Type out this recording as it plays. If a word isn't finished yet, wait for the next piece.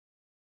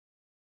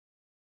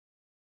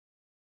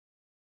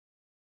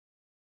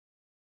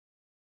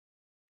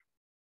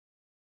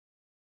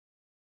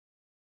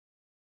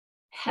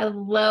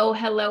Hello,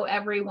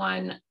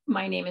 everyone.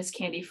 My name is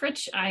Candy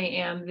Fritsch. I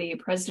am the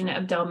president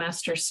of Dell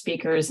Master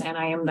Speakers, and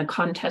I am the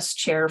contest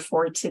chair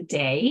for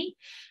today.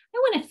 I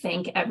want to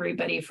thank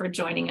everybody for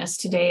joining us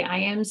today. I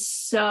am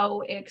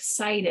so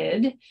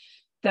excited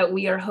that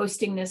we are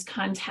hosting this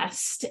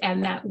contest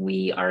and that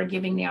we are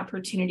giving the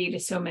opportunity to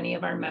so many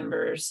of our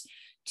members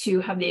to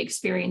have the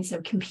experience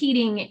of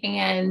competing,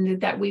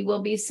 and that we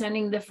will be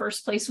sending the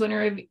first place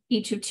winner of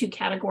each of two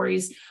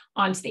categories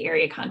onto the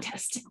area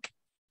contest.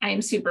 I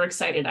am super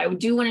excited. I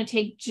do want to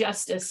take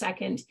just a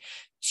second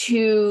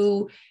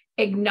to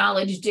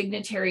acknowledge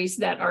dignitaries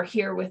that are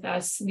here with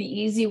us. The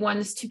easy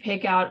ones to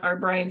pick out are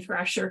Brian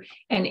Thrasher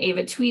and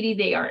Ava Tweedy.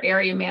 They are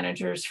area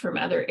managers from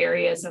other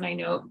areas. And I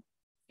know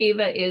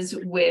Ava is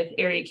with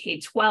area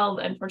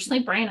K-12.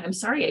 Unfortunately, Brian, I'm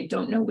sorry, I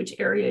don't know which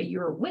area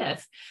you're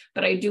with,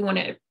 but I do want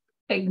to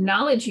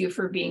acknowledge you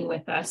for being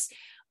with us.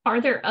 Are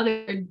there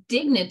other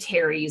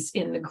dignitaries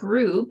in the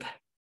group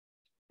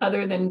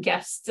other than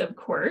guests, of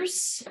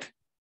course?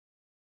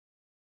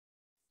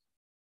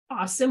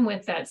 Awesome.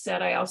 With that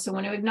said, I also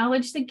want to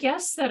acknowledge the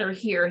guests that are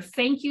here.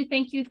 Thank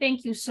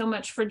you so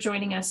much for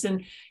joining us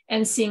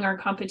and seeing our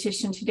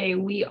competition today.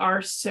 We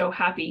are so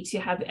happy to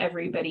have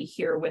everybody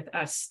here with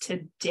us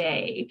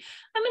today.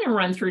 I'm going to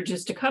run through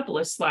just a couple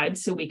of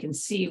slides so we can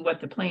see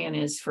what the plan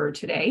is for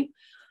today.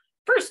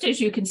 First, as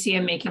you can see,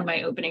 I'm making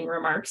my opening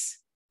remarks.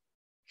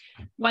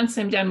 Once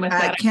I'm done with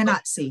that, I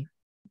cannot see.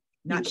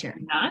 Not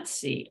sharing. Not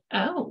see.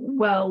 Oh,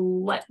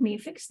 well, let me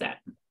fix that.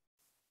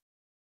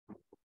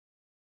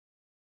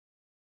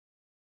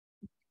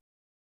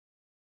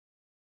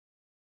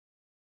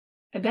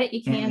 I bet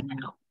you can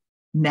now.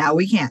 Now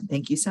we can.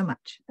 Thank you so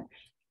much.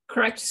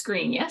 Correct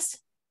screen, yes?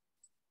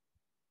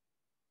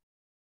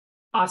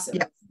 Awesome.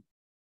 Yep.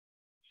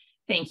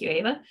 Thank you,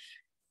 Ava.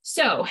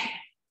 So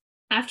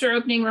after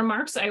opening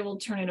remarks, I will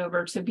turn it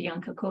over to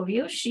Bianca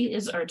Covio. She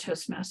is our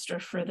Toastmaster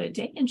for the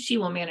day, and she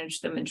will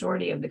manage the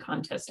majority of the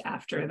contest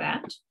after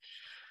that.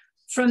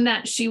 From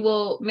that, she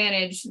will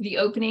manage the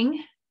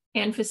opening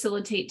and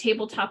facilitate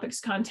table topics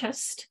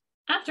contest.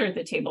 After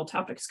the table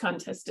topics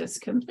contest is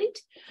complete,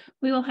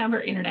 we will have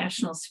our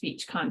international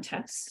speech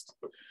contest.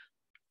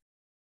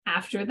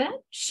 After that,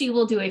 she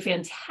will do a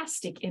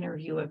fantastic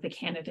interview of the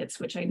candidates,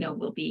 which I know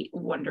will be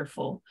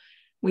wonderful.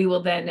 We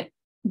will then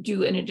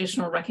do an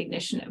additional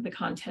recognition of the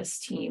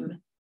contest team,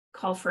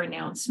 call for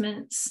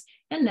announcements,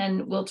 and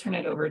then we'll turn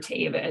it over to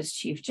Ava as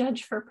chief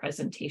judge for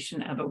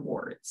presentation of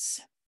awards.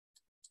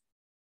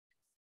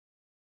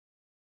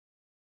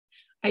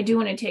 I do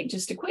want to take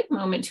just a quick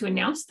moment to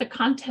announce the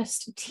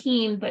contest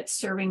team that's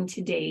serving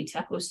today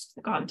to host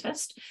the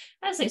contest.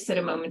 As I said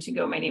a moment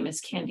ago, my name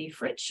is Candy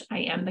Fritsch. I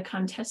am the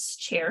contest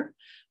chair.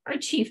 Our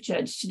chief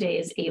judge today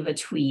is Ava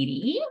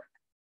Tweedy.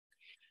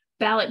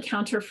 Ballot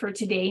counter for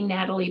today,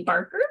 Natalie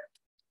Barker.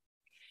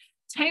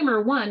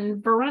 Timer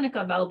 1,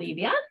 Veronica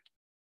Valdivia.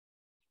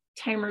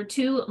 Timer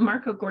 2,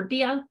 Marco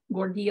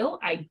Gordillo.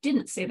 I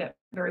didn't say that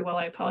very well.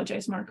 I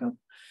apologize, Marco.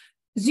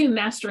 Zoom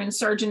Master and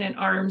Sergeant at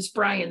Arms,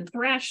 Brian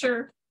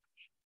Thrasher,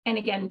 and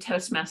again,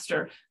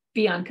 Toastmaster,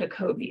 Bianca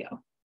Covio.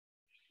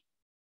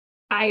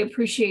 I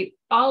appreciate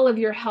all of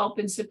your help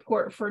and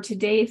support for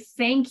today.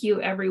 Thank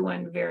you,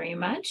 everyone, very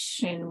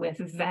much. And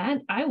with that,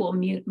 I will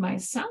mute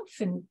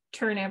myself and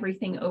turn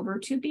everything over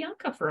to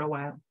Bianca for a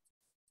while.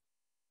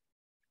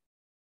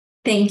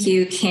 Thank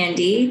you,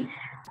 Candy.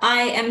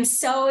 I am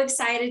so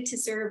excited to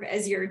serve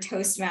as your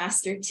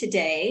Toastmaster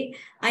today.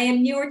 I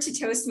am newer to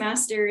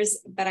Toastmasters,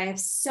 but I have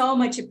so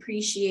much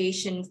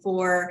appreciation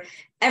for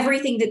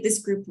everything that this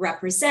group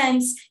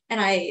represents. And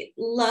I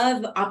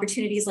love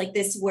opportunities like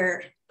this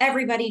where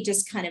everybody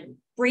just kind of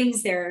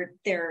brings their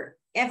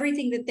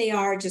everything that they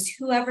are, just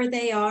whoever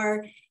they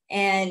are,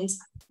 and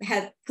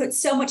have put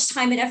so much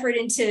time and effort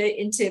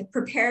into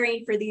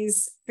preparing for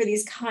these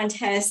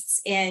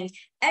contests, and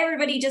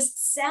everybody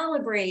just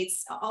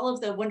celebrates all of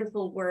the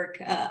wonderful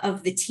work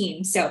of the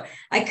team. So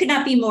I could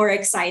not be more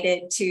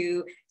excited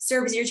to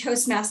serve as your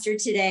Toastmaster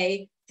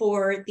today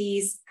for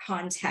these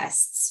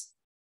contests.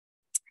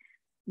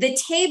 The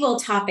table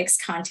topics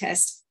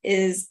contest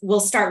we'll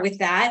start with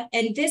that,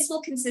 and this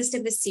will consist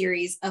of a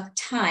series of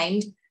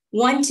timed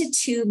 1 to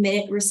 2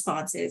 minute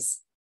responses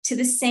to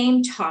the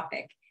same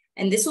topic.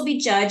 And this will be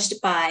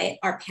judged by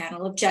our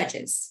panel of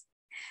judges.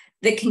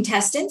 The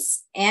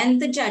contestants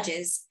and the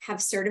judges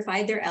have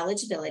certified their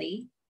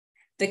eligibility.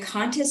 The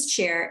contest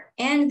chair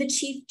and the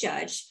chief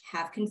judge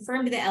have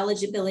confirmed the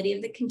eligibility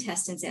of the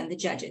contestants and the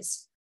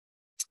judges.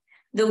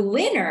 The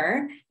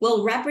winner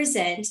will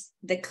represent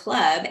the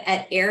club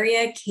at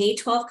Area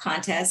K-12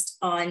 contest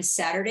on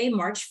Saturday,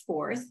 March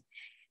 4th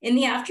in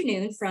the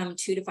afternoon from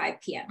 2 to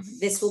 5 p.m.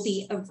 This will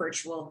be a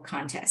virtual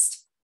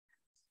contest.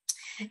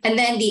 And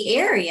then the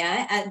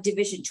area at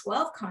Division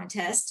 12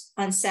 contest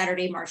on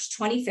Saturday, March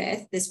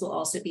 25th. This will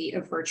also be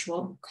a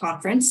virtual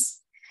conference.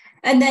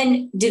 And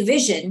then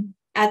division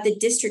at the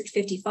District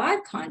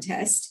 55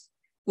 contest,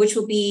 which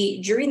will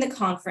be during the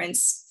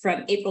conference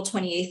from April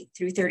 28th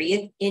through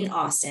 30th in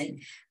Austin.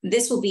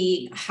 This will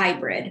be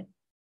hybrid.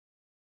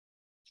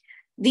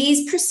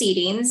 These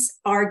proceedings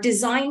are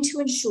designed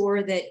to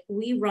ensure that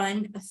we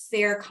run a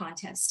fair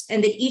contest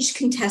and that each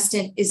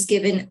contestant is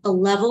given a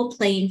level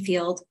playing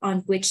field on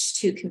which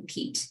to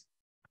compete.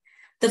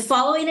 The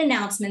following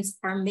announcements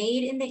are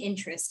made in the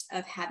interest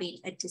of having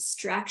a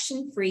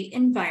distraction-free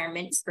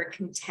environment for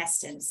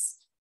contestants.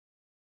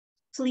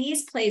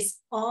 Please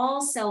place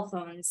all cell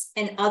phones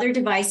and other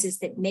devices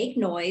that make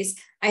noise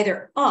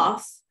either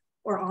off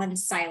or on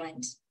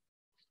silent.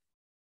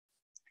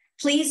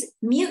 Please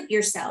mute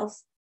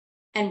yourself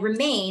and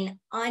remain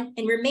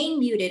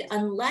muted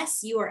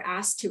unless you are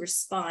asked to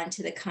respond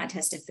to the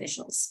contest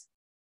officials.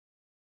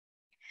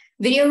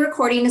 Video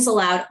recording is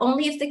allowed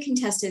only if the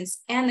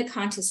contestants and the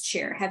contest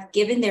chair have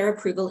given their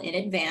approval in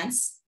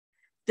advance.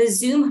 The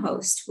Zoom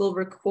host will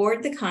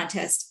record the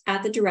contest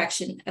at the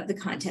direction of the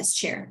contest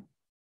chair.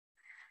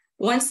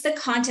 Once the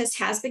contest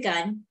has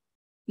begun,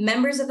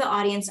 members of the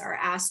audience are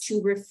asked to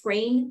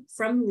refrain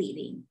from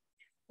leaving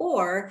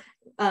or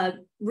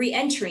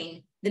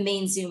re-entering the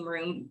main Zoom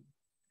room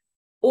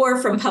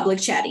or from public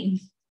chatting.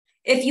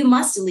 If you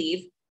must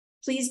leave,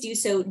 please do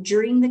so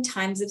during the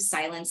times of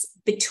silence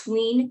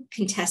between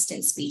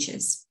contestant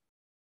speeches.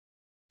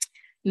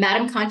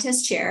 Madam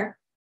Contest Chair,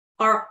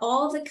 are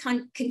all the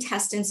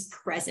contestants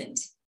present?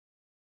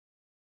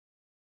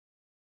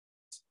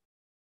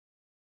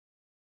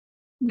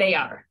 They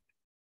are.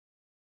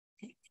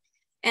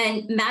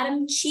 And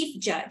Madam Chief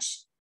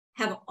Judge,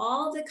 have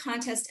all the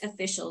contest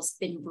officials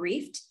been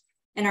briefed,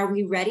 and are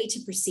we ready to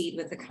proceed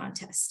with the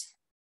contest?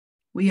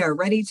 We are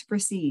ready to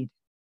proceed.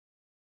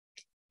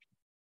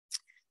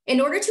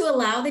 In order to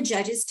allow the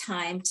judges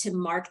time to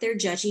mark their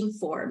judging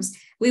forms,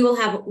 we will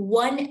have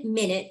 1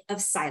 minute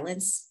of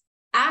silence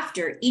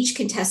after each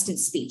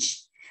contestant's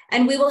speech,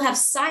 and we will have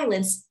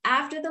silence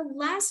after the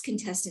last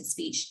contestant's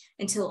speech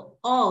until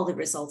all the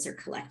results are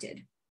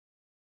collected.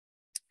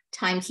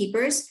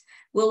 Timekeepers,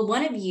 will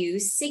one of you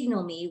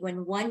signal me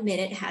when 1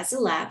 minute has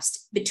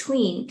elapsed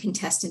between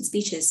contestant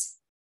speeches?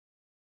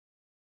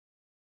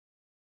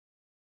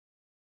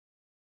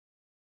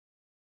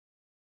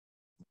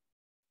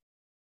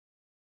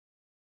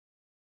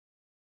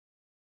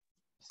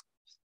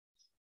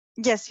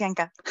 Yes,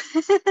 Yanka.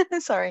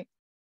 Sorry.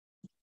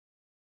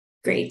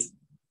 Great.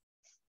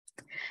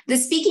 The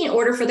speaking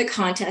order for the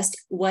contest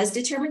was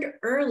determined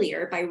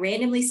earlier by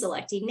randomly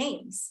selecting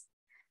names.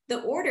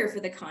 The order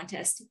for the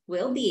contest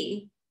will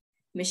be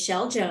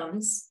Michelle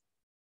Jones,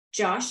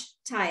 Josh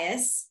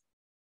Tyus,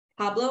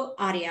 Pablo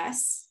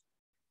Arias,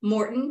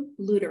 Morton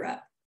Luderup.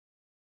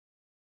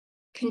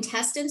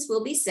 Contestants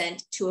will be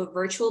sent to a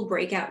virtual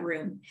breakout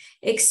room,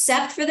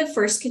 except for the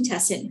first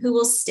contestant who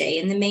will stay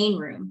in the main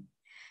room.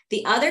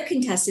 The other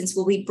contestants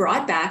will be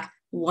brought back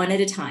one at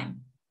a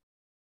time.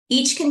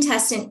 Each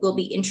contestant will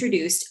be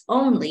introduced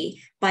only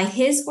by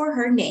his or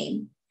her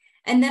name,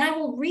 and then I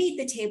will read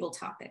the table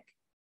topic.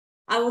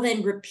 I will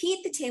then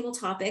repeat the table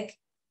topic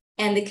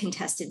and the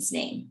contestant's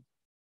name.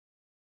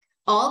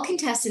 All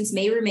contestants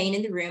may remain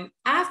in the room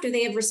after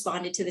they have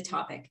responded to the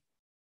topic.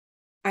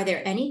 Are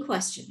there any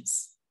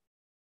questions?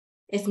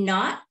 If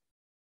not,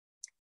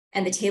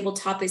 and the table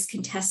topics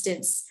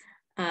contestants,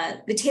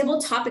 the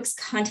table topics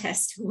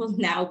contest will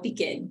now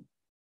begin.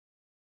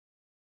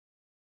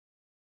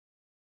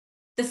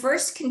 The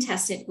first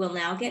contestant will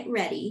now get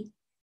ready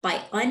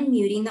by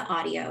unmuting the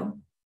audio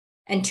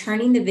and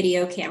turning the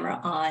video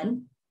camera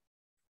on.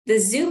 The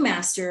Zoom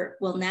master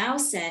will now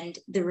send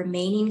the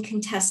remaining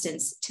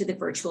contestants to the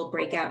virtual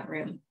breakout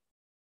room.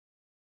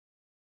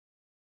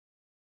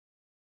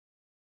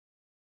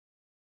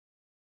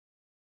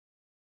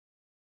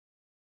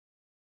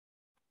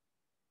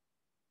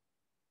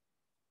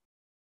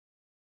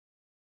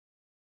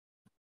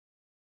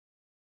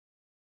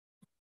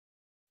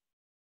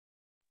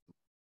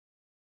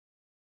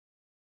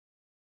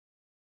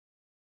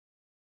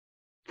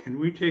 Can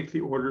we take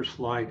the order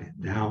slide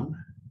down?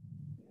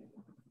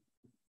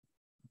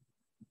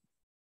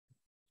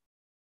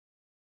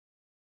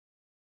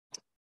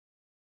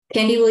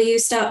 Candy, will you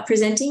stop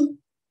presenting?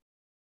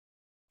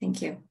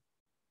 Thank you.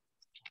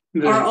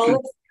 The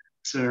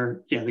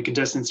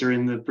contestants are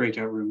in the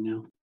breakout room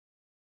now.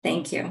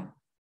 Thank you.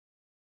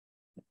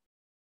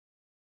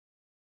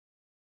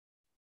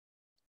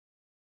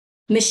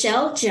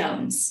 Michelle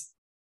Jones,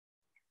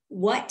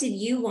 what did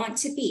you want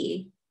to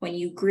be when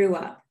you grew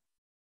up?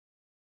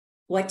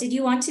 What did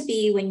you want to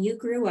be when you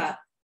grew up?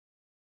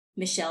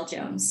 Michelle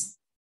Jones.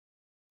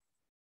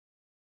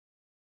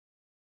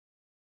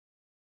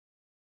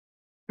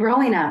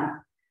 Growing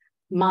up,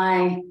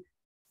 my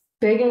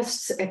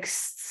biggest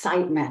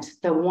excitement,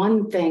 the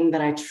one thing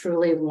that I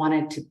truly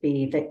wanted to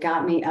be that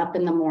got me up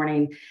in the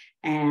morning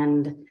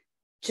and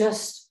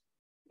just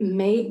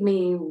made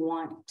me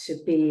want to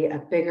be a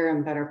bigger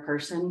and better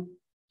person,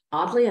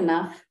 oddly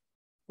enough,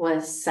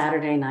 was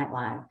Saturday Night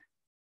Live.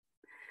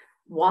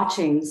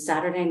 Watching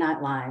Saturday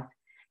Night Live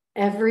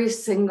every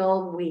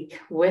single week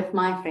with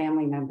my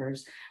family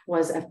members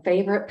was a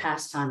favorite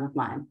pastime of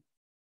mine.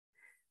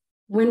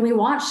 When we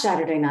watch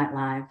Saturday Night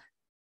Live,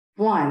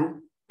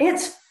 one,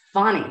 it's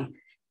funny.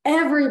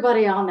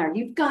 Everybody on there,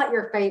 you've got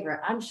your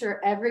favorite. I'm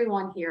sure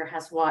everyone here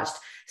has watched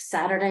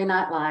Saturday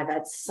Night Live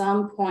at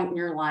some point in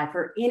your life,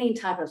 or any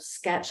type of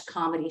sketch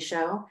comedy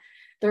show.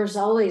 There's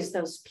always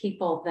those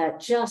people that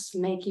just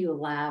make you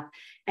laugh,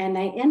 and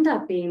they end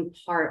up being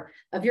part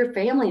of your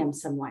family in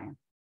some way.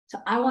 So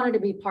I wanted to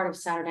be part of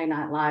Saturday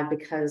Night Live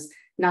because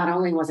not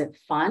only was it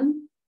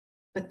fun,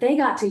 but they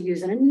got to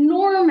use an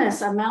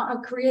enormous amount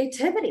of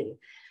creativity.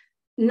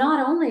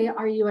 Not only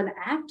are you an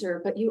actor,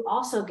 but you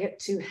also get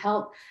to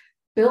help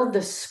build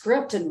the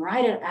script and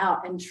write it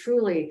out and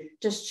truly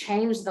just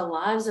change the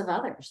lives of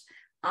others.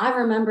 I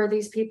remember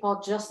these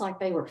people just like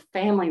they were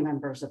family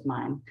members of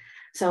mine.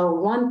 So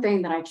one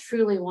thing that I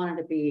truly wanted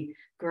to be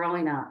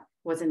growing up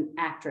was an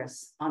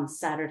actress on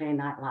Saturday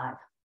Night Live,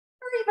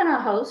 or even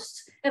a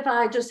host. If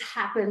I just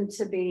happened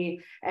to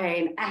be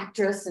an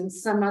actress in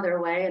some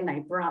other way and they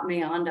brought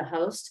me on to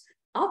host,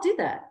 I'll do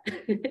that.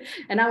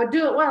 And I would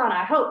do it well. And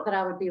I hope that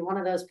I would be one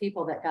of those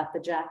people that got the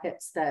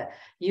jackets that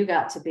you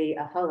got to be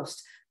a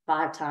host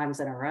 5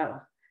 times in a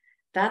row.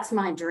 That's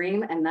my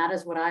dream. And that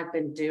is what I've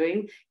been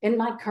doing in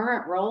my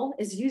current role,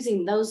 is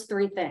using those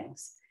 3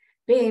 things.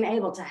 Being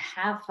able to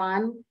have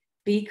fun,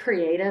 be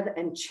creative,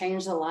 and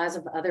change the lives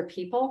of other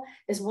people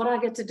is what I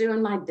get to do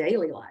in my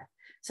daily life.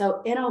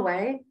 So in a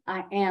way,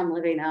 I am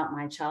living out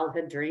my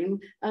childhood dream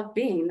of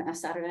being a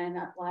Saturday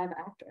Night Live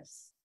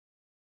actress.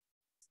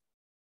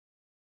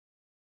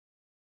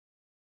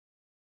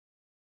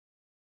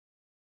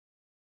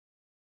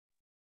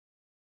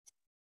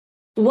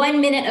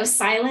 One minute of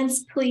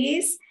silence,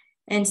 please.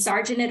 And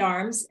Sergeant at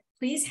Arms,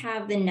 please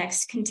have the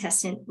next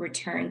contestant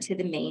return to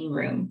the main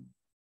room.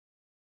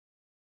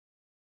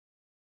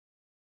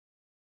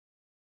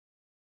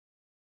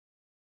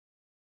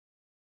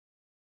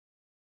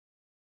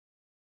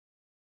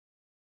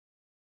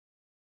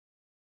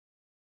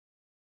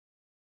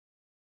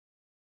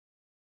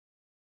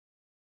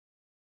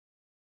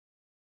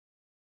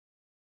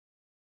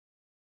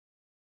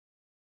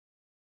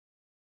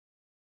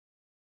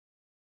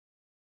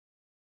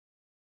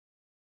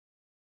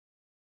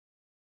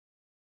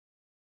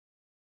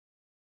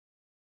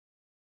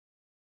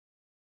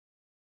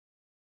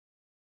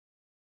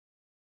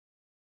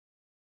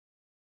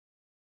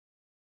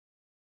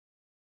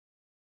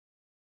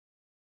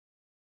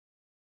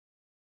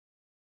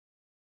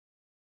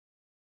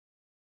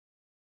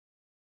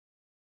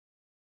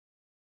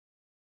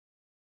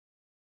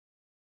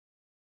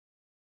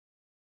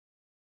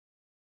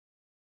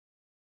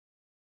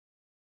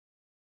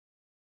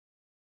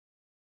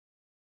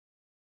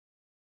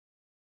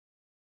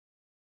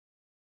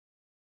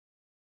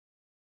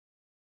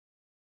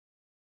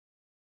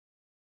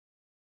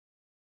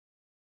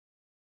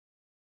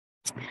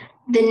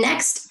 The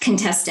next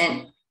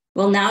contestant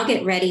will now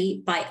get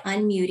ready by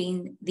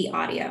unmuting the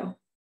audio.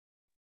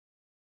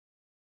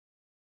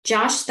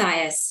 Josh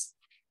Thias,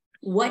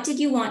 what did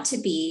you want to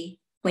be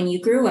when you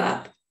grew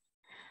up?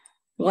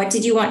 What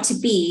did you want to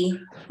be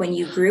when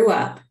you grew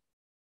up?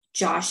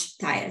 Josh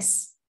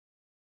Thias.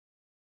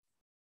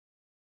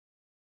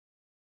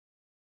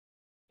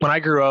 When I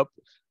grew up,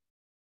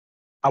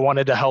 I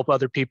wanted to help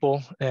other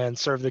people and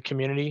serve the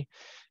community.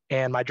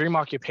 And my dream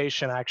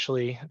occupation,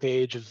 actually, at the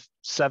age of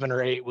 7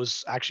 or 8,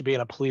 was actually being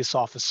a police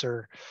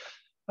officer.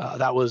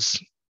 That was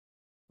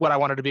what I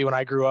wanted to be when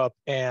I grew up.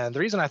 And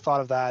the reason I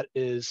thought of that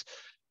is,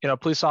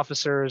 police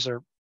officers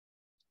are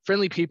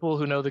friendly people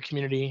who know the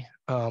community.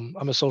 I'm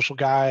a social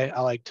guy. I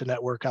like to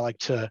network. I like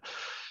to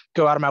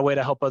go out of my way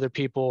to help other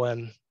people.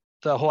 And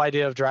the whole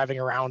idea of driving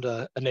around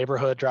a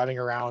neighborhood, driving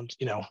around,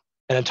 an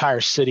entire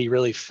city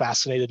really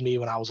fascinated me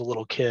when I was a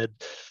little kid.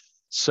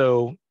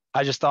 So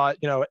I just thought,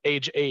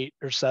 age 8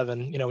 or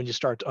 7, when you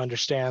start to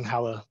understand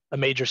how a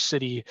major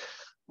city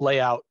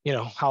layout,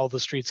 how the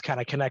streets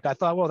kind of connect, I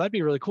thought, well, that'd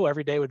be really cool.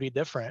 Every day would be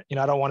different.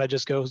 I don't want to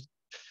just go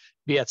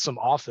be at some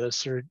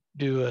office or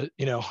do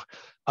an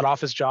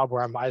office job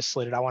where I'm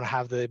isolated. I want to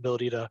have the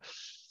ability to,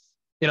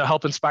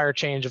 help inspire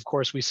change. Of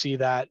course, we see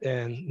that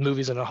in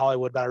movies and in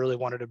Hollywood, but I really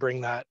wanted to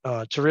bring that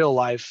to real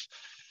life.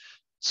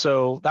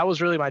 So that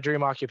was really my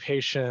dream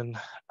occupation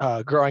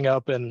growing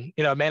up, and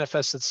it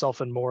manifests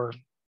itself in more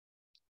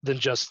than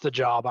just the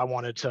job. I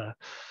wanted to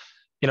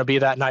be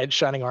that knight in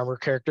shining armor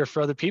character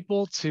for other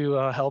people, to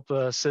help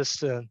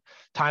assist in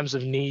times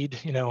of need.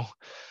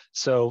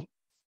 So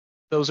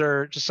those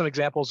are just some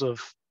examples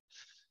of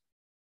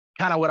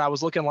kind of what I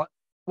was looking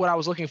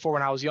for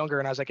when I was younger.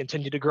 And as I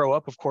continued to grow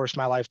up, of course,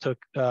 my life took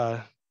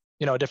a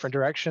different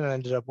direction, and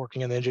ended up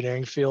working in the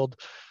engineering field.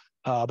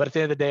 But at the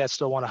end of the day, I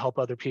still want to help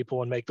other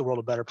people and make the world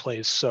a better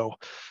place. So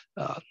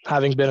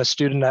having been a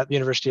student at the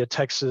University of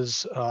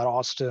Texas at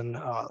Austin,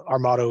 our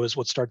motto is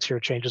what starts here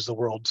changes the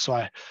world. So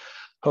I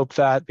hope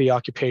that the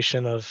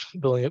occupation of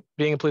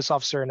being a police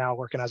officer and now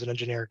working as an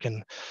engineer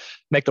can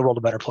make the world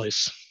a better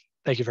place.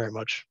 Thank you very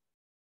much.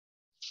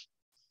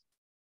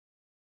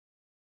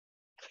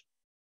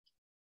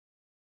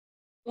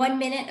 One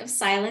minute of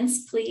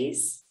silence,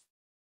 please.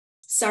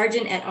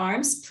 Sergeant at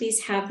Arms,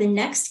 please have the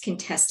next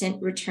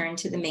contestant return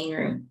to the main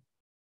room.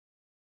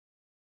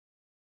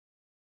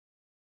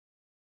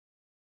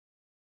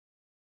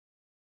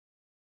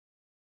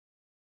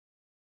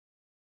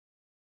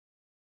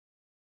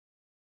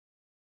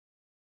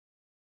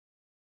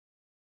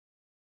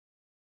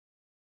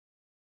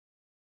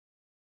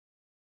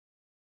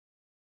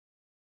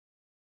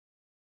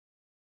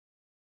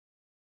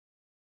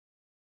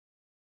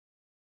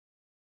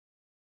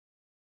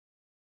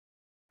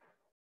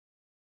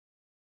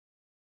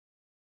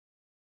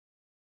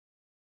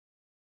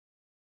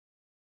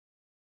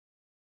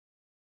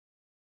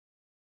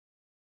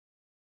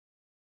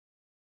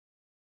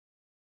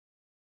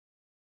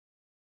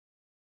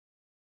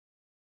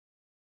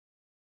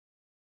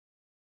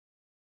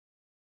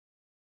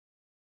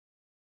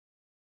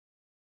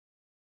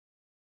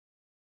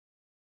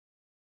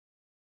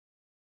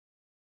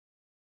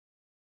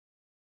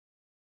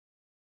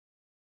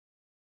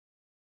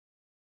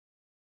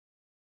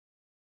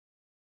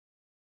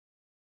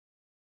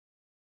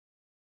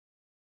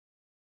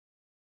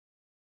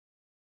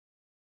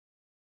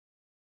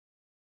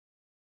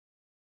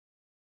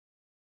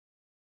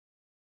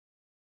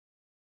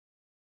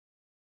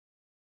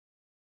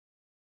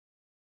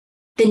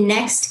 The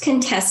next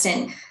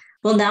contestant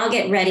will now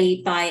get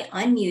ready by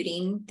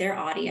unmuting their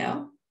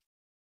audio.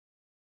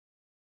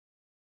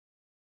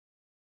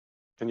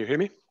 Can you hear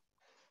me?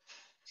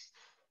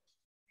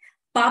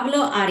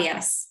 Pablo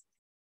Arias,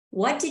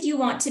 what did you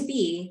want to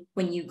be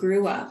when you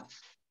grew up?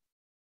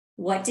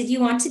 What did you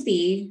want to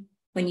be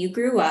when you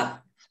grew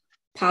up?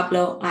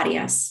 Pablo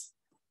Arias.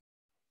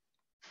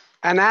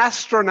 An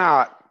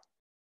astronaut.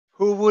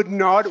 Who would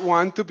not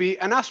want to be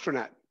an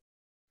astronaut?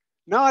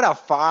 Not a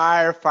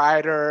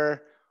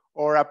firefighter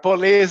or a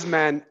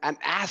policeman, an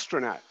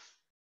astronaut.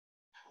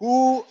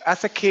 Who,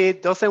 as a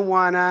kid, doesn't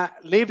want to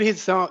leave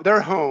their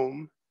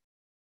home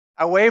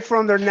away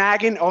from the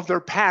nagging of their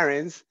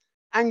parents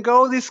and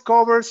go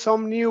discover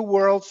some new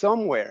world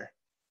somewhere?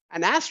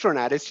 An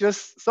astronaut is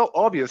just so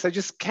obvious. I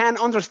just can't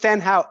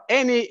understand how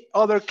any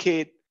other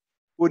kid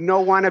would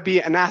not want to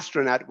be an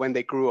astronaut when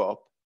they grew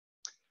up.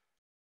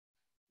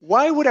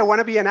 Why would I want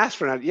to be an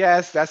astronaut?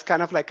 Yes, that's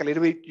kind of like a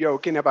little bit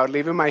joking about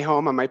leaving my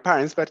home and my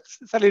parents, but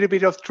it's a little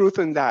bit of truth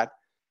in that.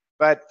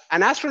 But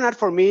an astronaut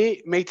for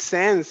me made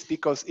sense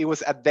because it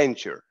was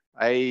adventure.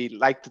 I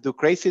like to do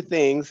crazy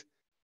things.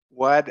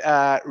 What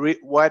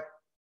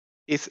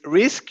is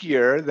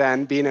riskier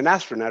than being an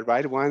astronaut,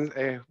 right?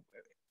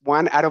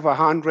 One out of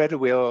 100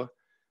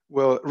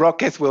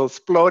 rockets will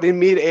explode in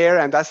midair,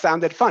 and that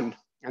sounded fun.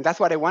 And that's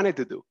what I wanted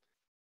to do.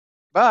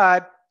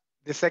 But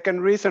the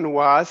second reason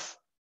was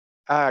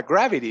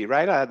gravity,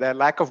 right? The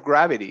lack of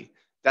gravity,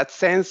 that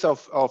sense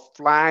of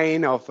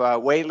flying, of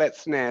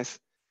weightlessness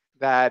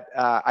that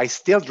I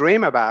still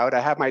dream about. I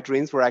have my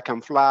dreams where I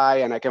can fly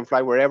and I can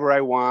fly wherever I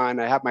want.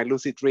 I have my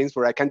lucid dreams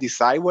where I can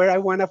decide where I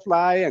want to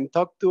fly and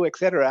talk to,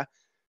 etc.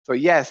 So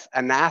yes,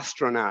 an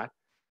astronaut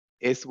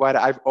is what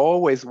I've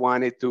always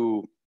wanted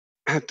to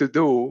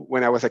do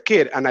when I was a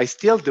kid, and I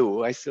still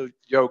do. I still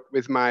joke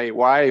with my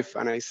wife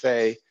and I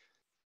say,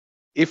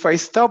 if I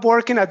stop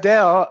working at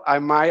Dell, I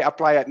might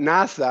apply at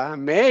NASA.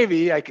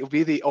 Maybe I could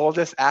be the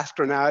oldest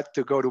astronaut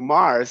to go to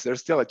Mars. There's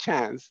still a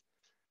chance.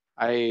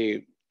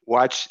 I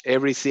watch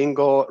every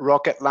single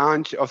rocket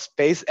launch of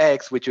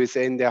SpaceX, which is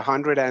in the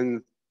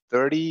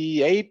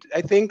 138,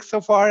 I think,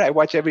 so far. I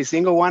watch every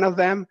single one of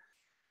them.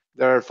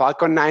 There are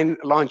Falcon 9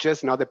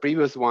 launches, not the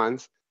previous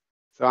ones.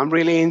 So I'm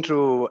really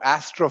into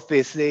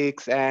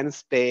astrophysics and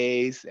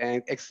space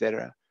and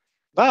etc.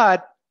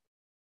 But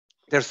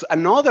there's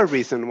another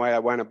reason why I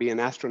want to be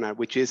an astronaut,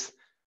 which is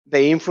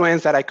the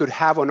influence that I could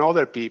have on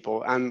other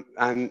people and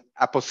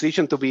a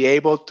position to be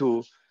able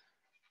to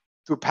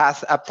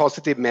pass a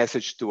positive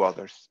message to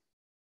others.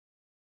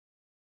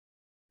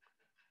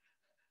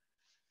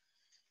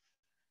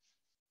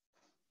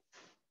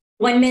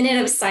 One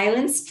minute of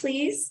silence,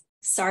 please.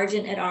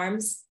 Sergeant at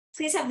Arms,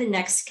 please have the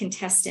next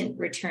contestant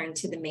return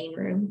to the main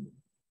room.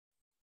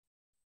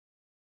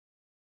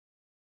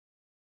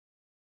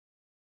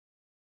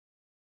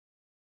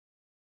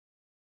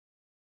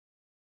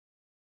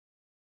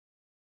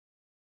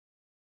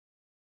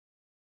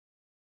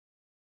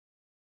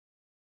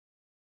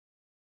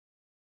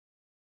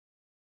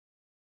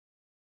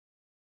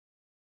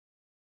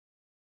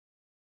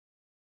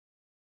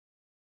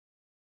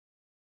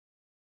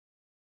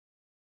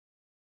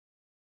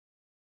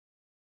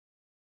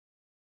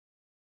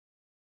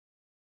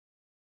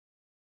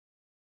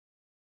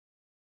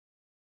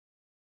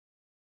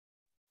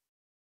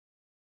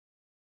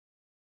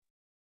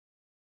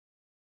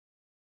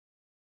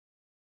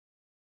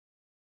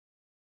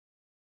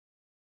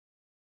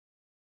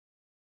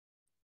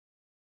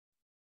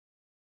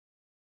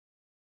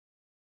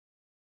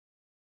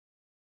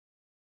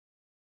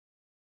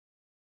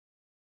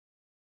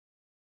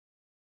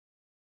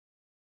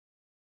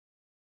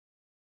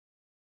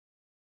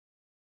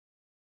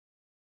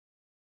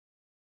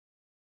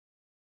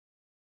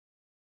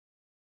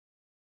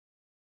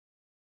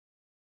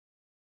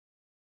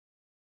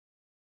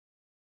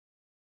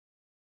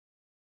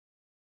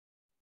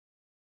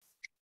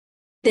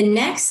 The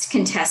next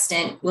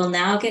contestant will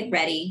now get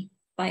ready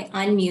by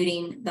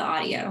unmuting the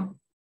audio.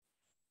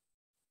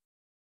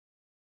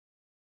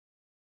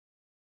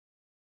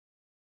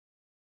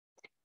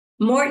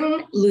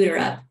 Morton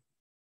Luterup,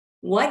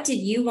 what did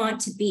you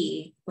want to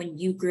be when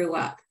you grew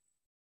up?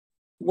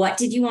 What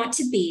did you want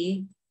to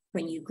be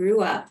when you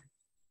grew up?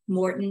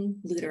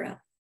 Morton Luterup.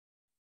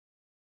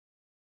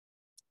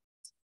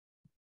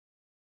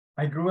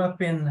 I grew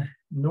up in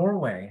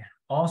Norway,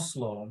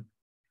 Oslo,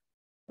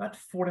 about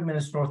 40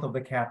 minutes north of the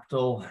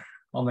capital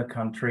on the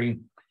country.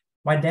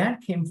 My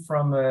dad came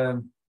from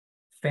a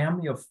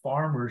family of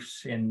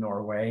farmers in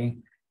Norway,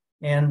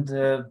 and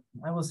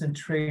I was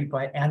intrigued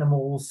by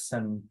animals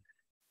and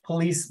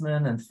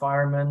policemen and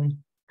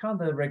firemen,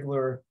 kind of the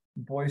regular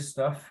boy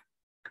stuff.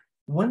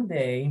 One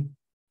day,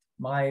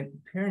 my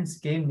parents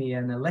gave me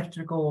an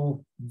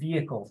electrical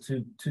vehicle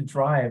to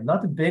drive,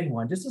 not a big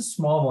one, just a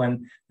small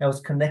one that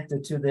was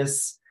connected to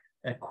this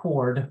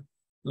cord.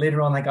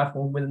 Later on, I got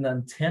one with an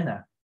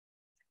antenna.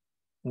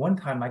 One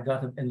time I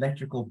got an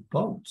electrical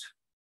boat,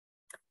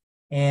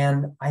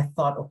 and I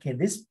thought, okay,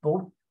 this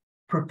boat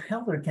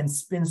propeller can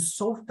spin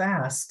so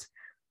fast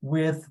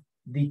with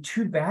the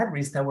two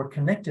batteries that were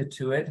connected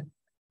to it.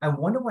 I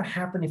wonder what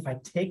happened if I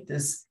take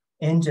this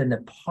engine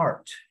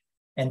apart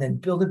and then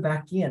build it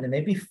back in and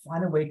maybe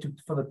find a way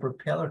for the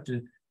propeller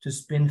to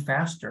spin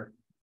faster.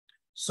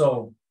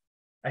 So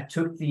I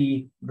took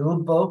the little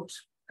boat,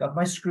 got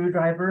my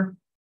screwdriver,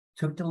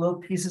 took the little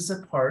pieces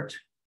apart,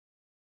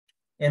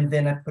 and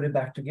then I put it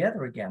back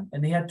together again.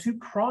 And they had two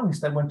prongs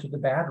that went to the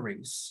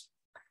batteries.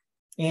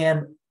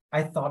 And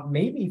I thought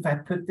maybe if I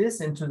put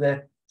this into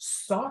the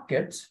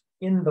socket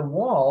in the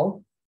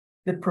wall,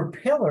 the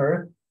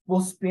propeller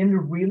will spin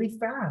really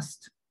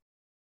fast.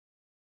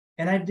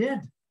 And I did.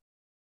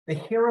 The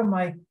hair on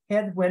my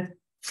head went,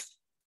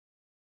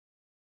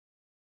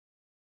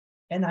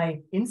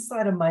 and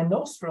inside of my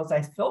nostrils,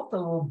 I felt a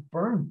little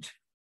burnt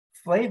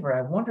flavor.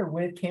 I wonder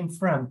where it came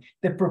from.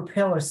 The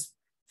propeller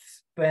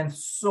spun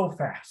so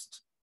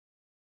fast.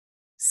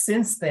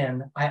 Since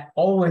then, I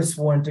always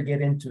wanted to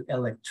get into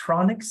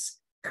electronics,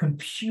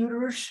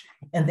 computers,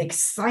 and the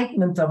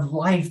excitement of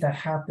life that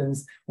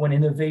happens when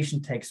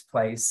innovation takes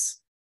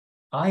place.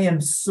 I am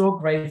so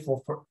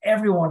grateful for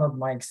every one of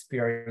my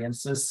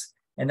experiences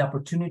and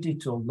opportunity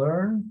to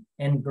learn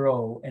and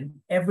grow and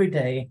every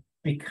day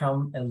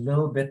become a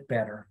little bit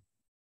better.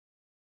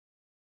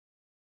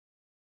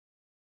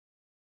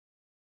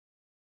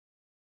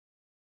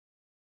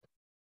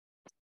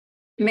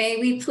 May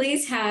we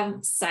please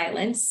have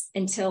silence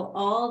until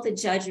all the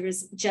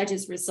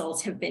judges'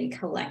 results have been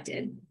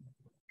collected.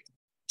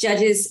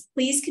 Judges,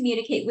 please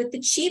communicate with the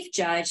chief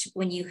judge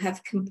when you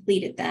have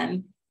completed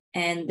them,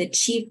 and the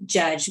chief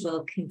judge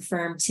will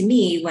confirm to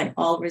me when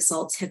all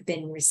results have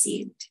been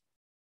received.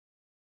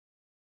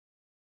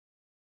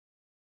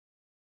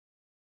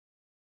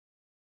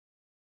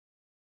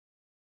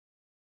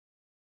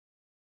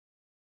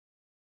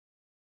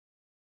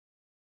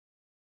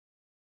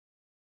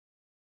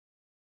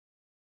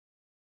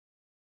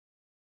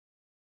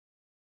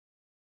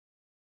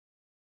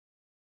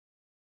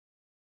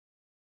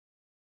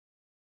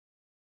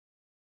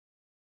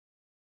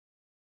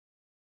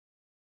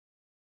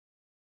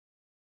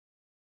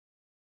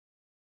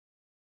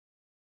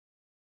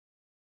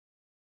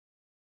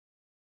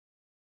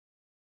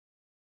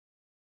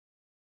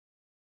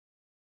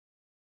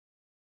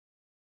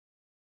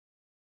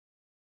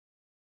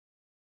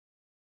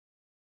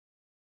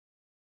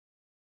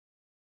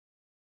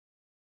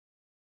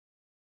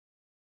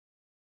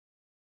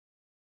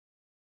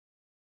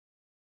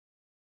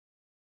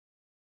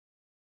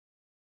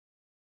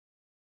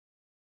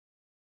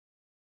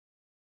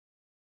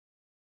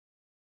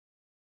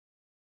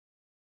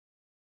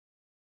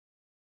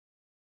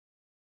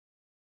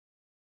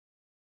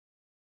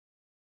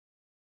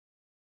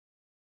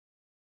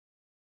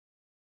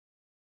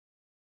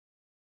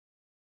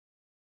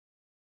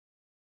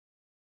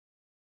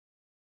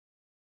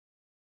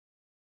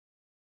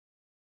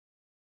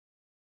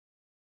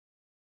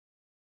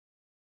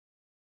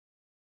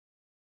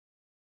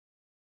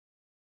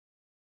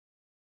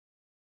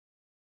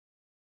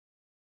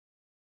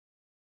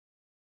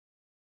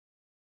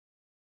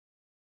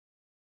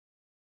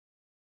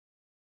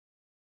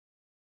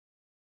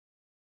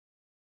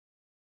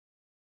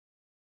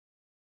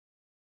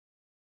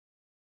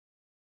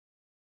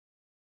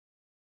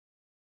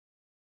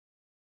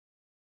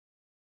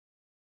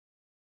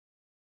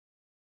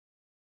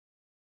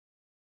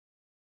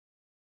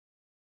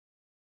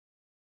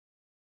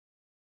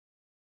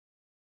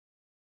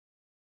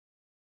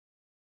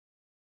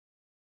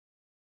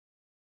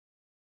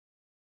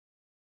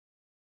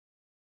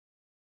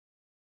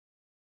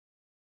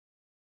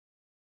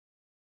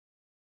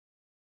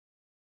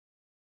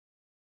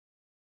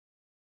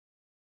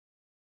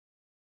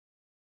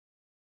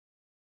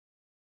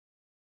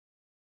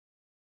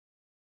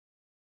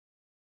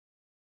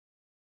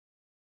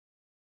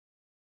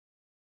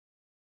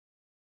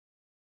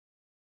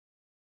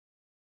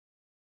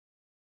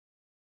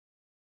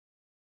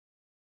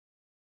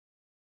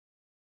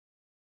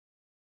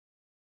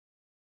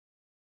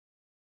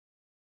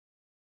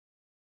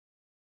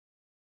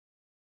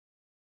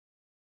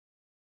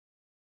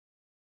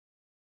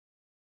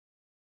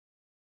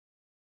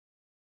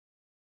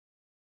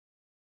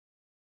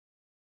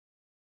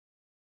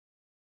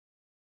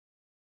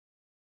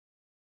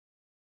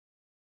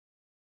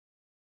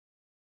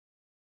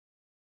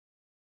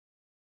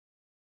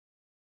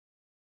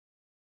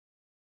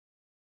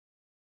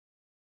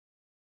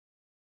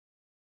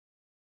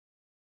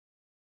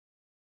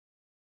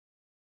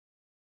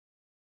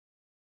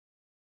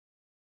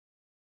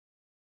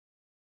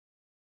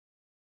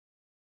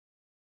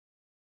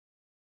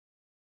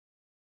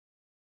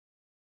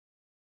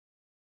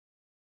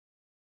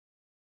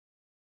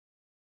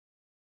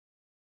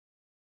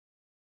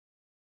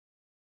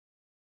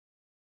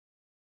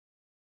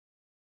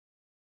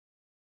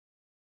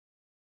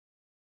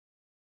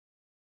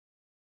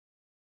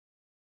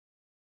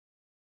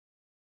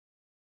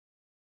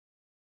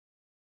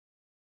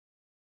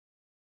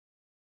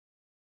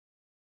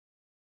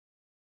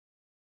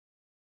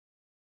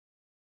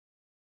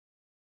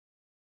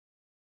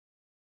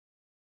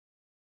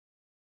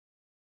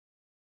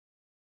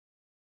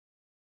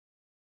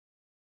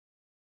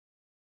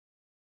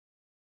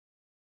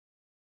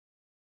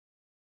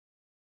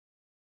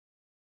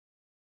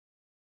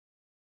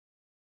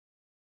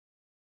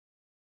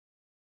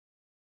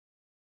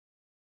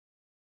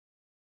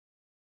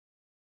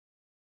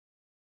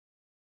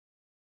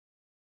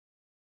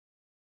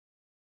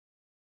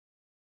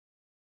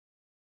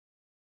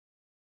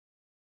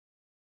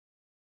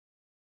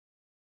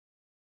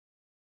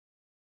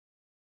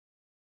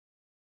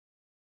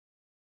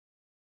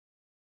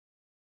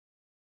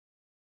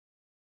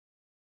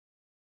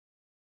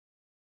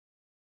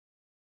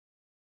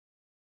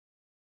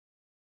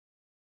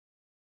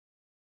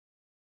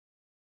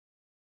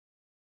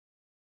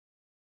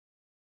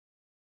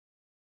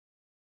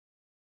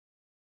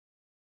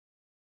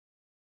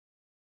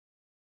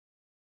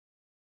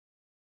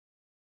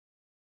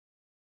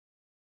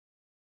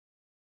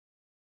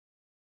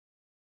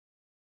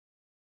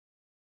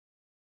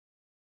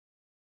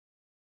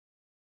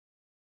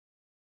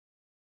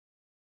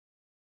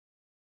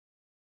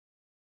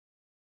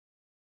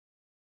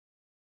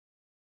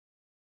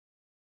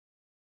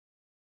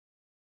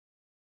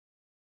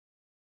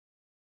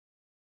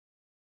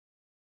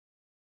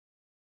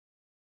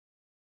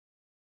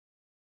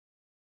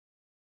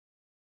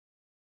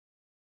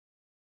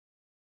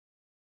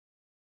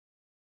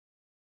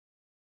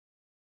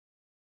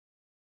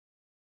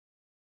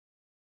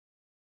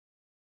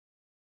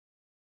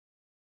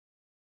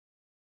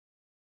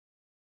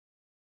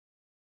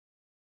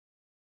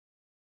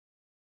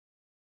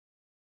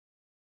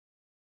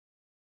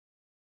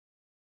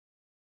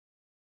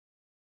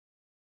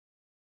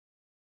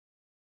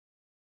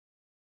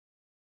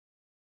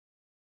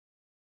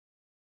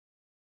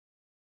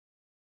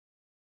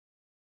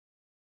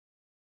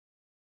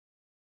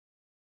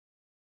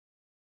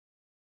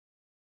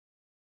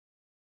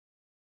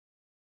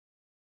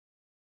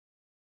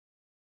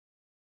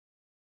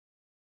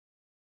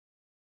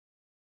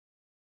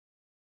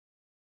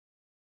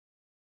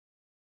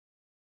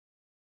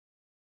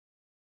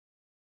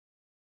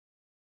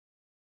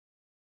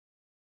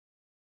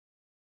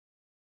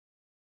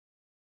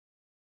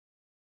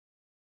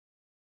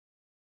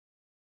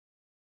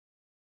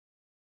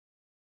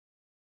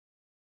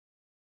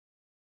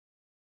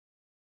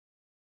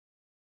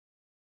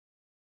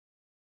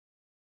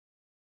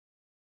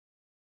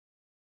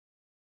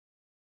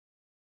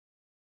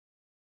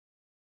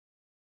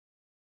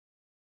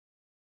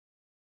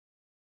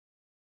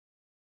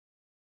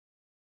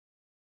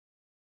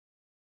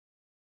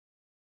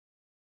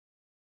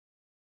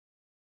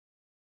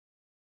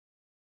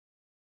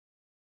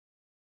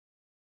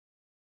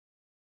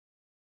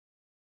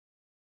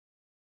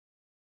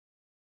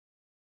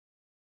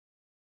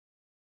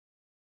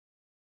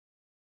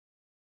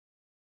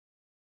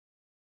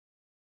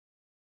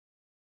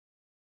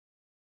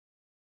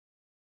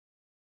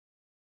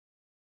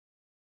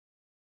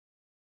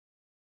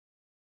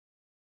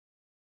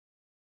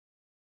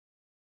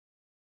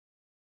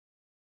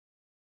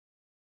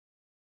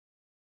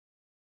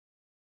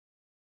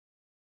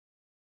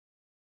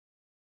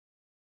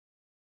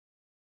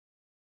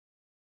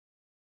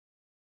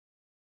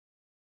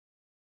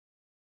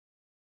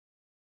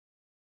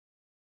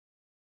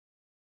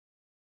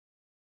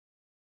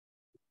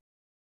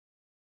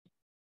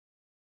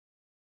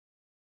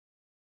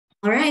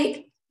 All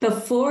right,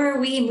 before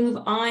we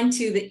move on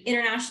to the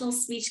International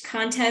Speech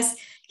Contest,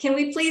 can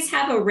we please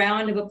have a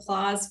round of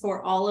applause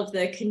for all of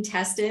the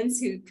contestants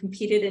who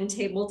competed in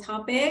table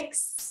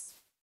topics?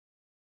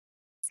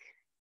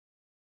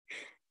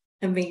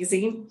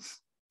 Amazing.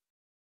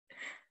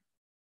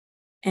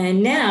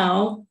 And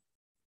now,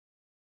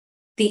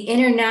 the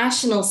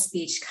International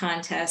Speech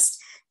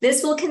Contest.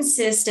 This will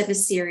consist of a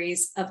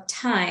series of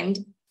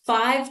timed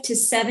 5 to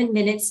 7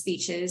 minute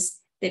speeches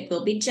that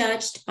will be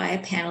judged by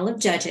a panel of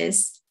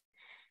judges.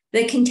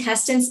 The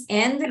contestants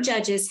and the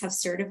judges have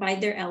certified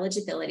their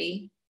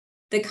eligibility.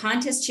 The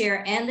contest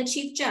chair and the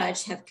chief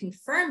judge have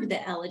confirmed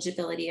the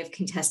eligibility of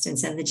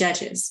contestants and the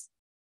judges.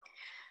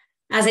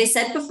 As I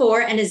said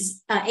before, and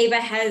as Ava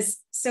has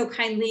so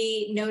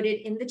kindly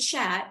noted in the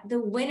chat, the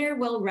winner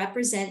will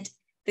represent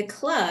the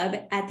club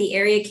at the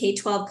Area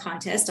K-12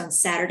 contest on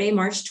Saturday,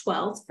 March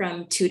 12th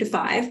from 2 to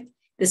 5.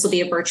 This will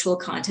be a virtual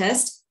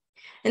contest.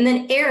 And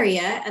then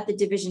area at the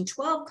Division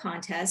 12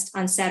 contest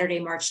on Saturday,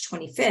 March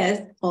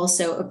 25th,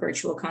 also a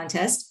virtual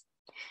contest.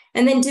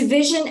 And then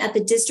division at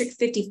the District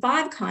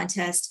 55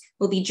 contest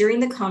will be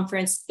during the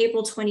conference,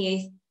 April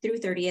 28th through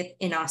 30th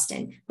in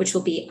Austin, which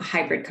will be a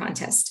hybrid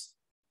contest.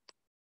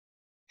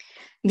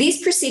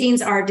 These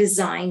proceedings are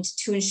designed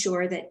to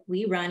ensure that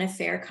we run a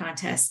fair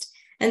contest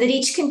and that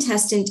each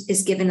contestant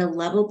is given a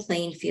level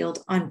playing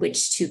field on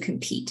which to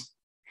compete.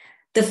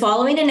 The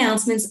following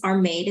announcements are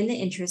made in the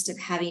interest of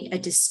having a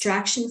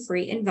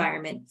distraction-free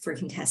environment for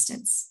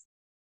contestants.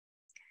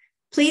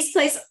 Please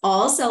place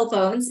all cell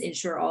phones,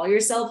 ensure all your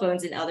cell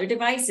phones and other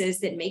devices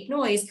that make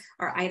noise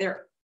are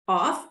either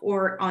off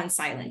or on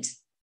silent.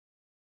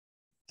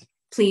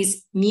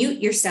 Please mute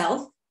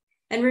yourself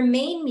and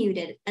remain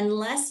muted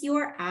unless you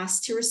are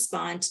asked to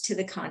respond to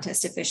the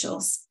contest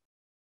officials.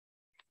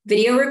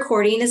 Video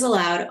recording is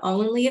allowed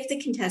only if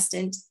the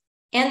contestant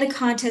and the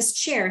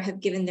contest chair have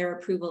given their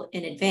approval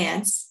in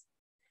advance.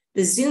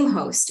 The Zoom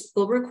host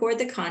will record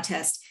the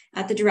contest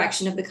at the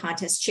direction of the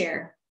contest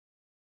chair.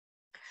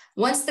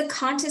 Once the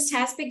contest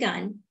has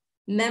begun,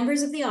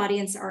 members of the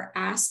audience are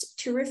asked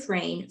to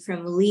refrain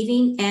from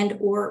leaving and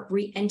or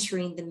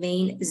re-entering the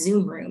main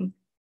Zoom room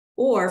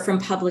or from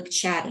public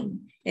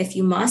chatting. If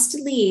you must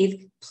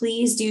leave,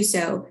 please do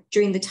so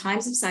during the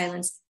times of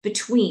silence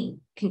between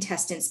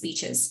contestant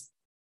speeches.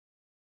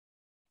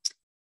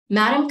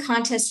 Madam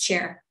Contest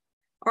Chair,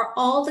 are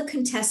all the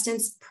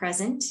contestants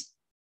present?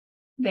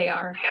 They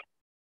are.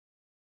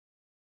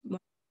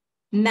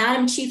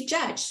 Madam Chief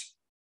Judge,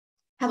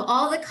 have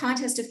all the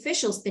contest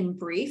officials been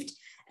briefed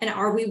and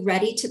are we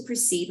ready to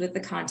proceed with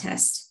the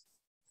contest?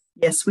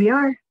 Yes, we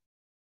are.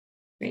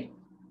 Great.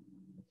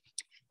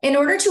 In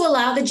order to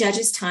allow the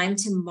judges time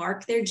to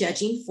mark their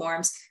judging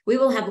forms, we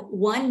will have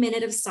 1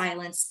 minute of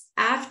silence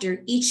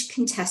after each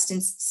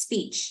contestant's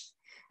speech.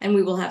 And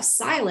we will have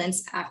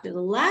silence after the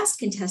last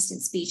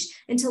contestant's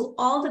speech until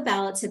all the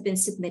ballots have been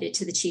submitted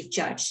to the chief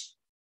judge.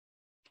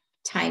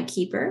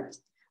 Timekeeper,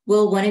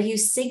 will one of you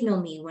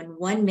signal me when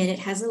 1 minute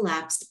has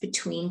elapsed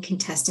between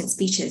contestant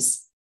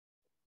speeches?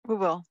 We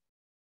will.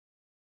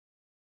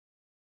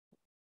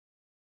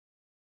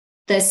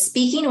 The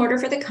speaking order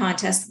for the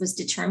contest was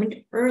determined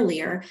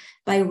earlier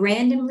by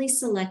randomly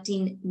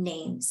selecting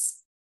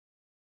names.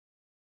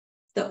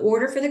 The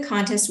order for the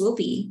contest will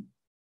be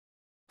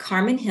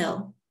Carmen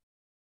Hill,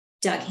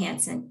 Doug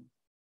Hansen.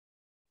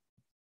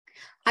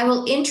 I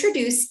will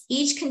introduce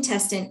each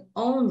contestant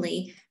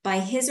only by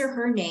his or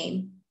her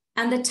name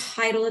and the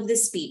title of the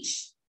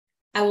speech.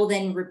 I will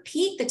then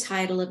repeat the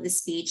title of the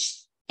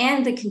speech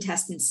and the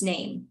contestant's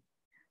name.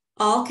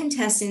 All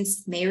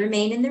contestants may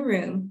remain in the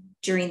room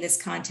during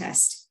this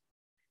contest.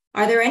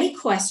 Are there any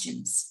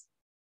questions?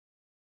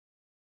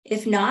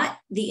 If not,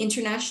 the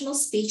International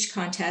Speech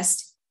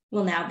Contest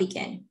will now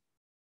begin.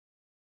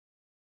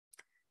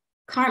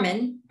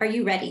 Carmen, are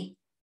you ready?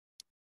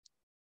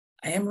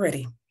 I am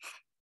ready.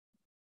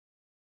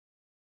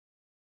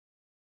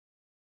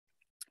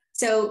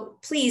 So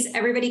please,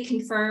 everybody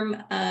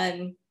confirm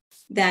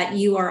that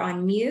you are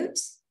on mute.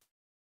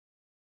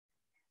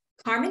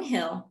 Carmen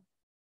Hill,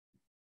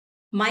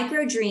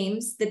 Micro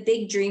Dreams, the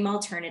Big Dream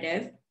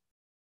Alternative.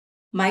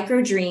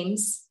 Micro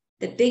Dreams,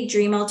 the Big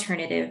Dream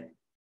Alternative,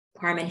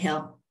 Carmen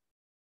Hill.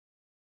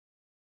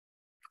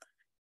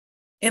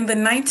 In the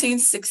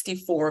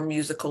 1964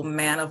 musical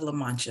Man of La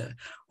Mancha,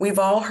 we've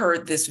all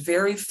heard this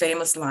very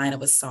famous line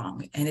of a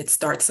song, and it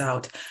starts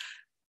out,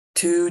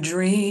 "To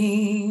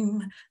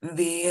dream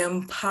the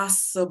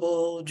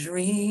impossible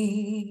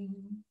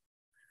dream."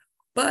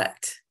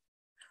 But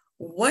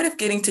what if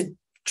getting to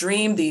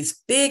dream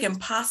these big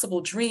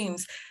impossible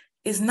dreams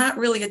is not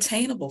really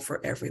attainable for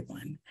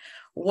everyone?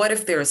 What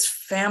if there's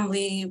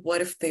family?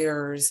 What if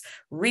there's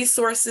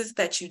resources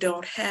that you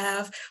don't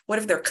have? What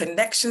if there are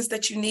connections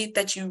that you need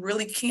that you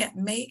really can't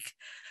make?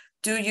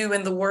 Do you,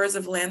 in the words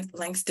of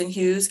Langston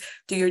Hughes,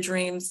 do your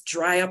dreams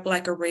dry up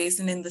like a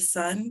raisin in the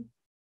sun?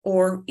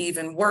 Or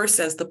even worse,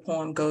 as the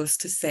poem goes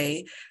to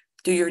say,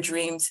 do your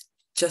dreams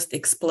just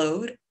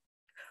explode?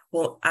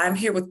 Well, I'm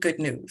here with good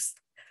news.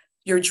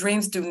 Your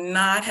dreams do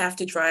not have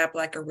to dry up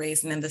like a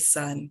raisin in the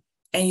sun.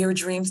 and your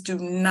dreams do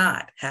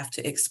not have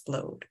to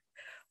explode.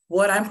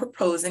 What I'm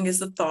proposing is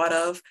the thought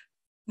of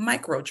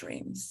micro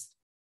dreams.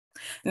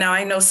 Now,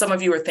 I know some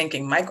of you are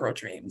thinking micro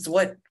dreams.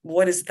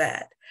 What is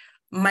that?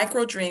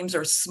 Micro dreams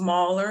are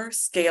smaller,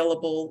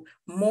 scalable,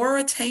 more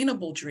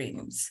attainable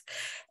dreams.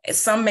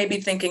 Some may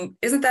be thinking,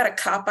 isn't that a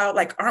cop-out?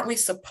 Like, aren't we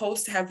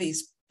supposed to have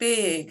these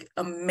big,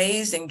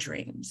 amazing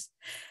dreams?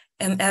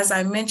 And as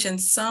I mentioned,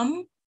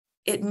 some,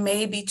 it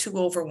may be too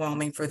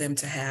overwhelming for them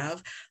to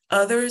have.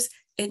 Others,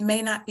 it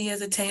may not be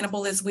as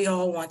attainable as we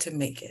all want to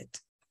make it.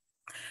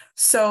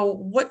 So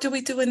what do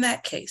we do in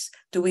that case?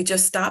 Do we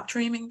just stop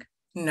dreaming?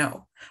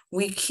 No,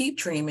 we keep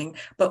dreaming,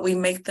 but we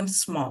make them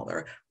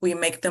smaller. We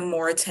make them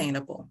more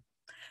attainable.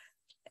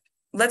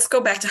 Let's go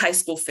back to high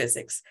school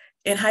physics.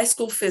 In high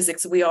school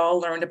physics, we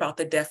all learned about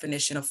the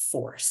definition of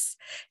force.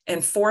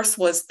 And force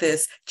was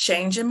this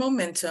change in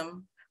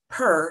momentum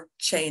per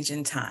change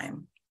in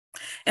time.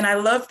 And I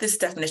love this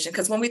definition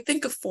because when we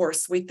think of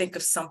force, we think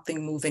of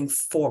something moving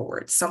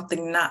forward,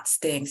 something not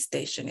staying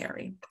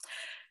stationary.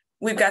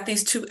 We've got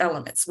these two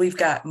elements. We've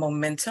got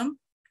momentum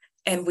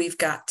and we've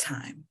got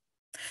time.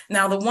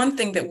 Now, the one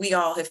thing that we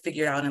all have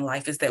figured out in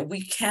life is that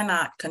we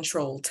cannot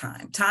control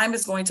time. Time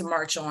is going to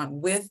march on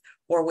with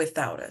or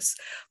without us.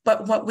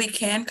 But what we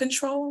can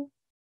control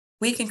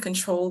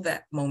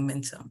that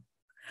momentum.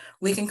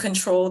 We can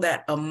control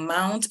that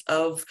amount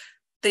of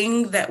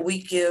thing that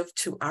we give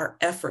to our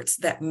efforts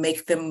that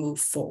make them move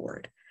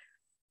forward.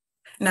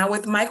 Now,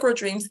 with micro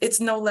dreams, it's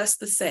no less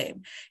the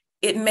same.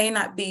 It may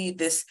not be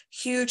this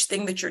huge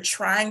thing that you're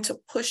trying to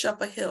push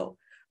up a hill,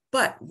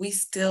 but we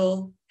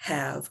still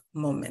have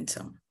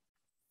momentum.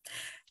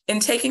 In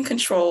taking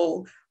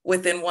control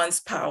within one's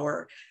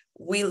power,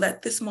 we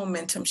let this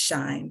momentum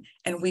shine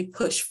and we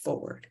push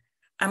forward.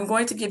 I'm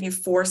going to give you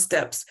 4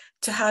 steps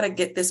to how to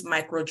get this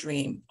micro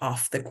dream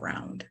off the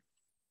ground.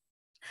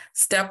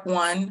 Step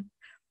 1,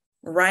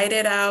 write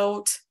it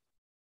out,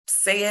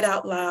 say it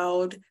out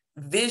loud,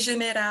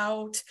 vision it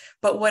out,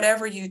 but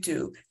whatever you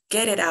do,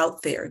 get it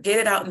out there, get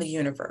it out in the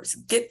universe.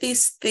 Get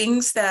these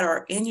things that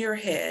are in your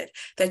head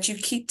that you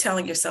keep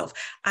telling yourself,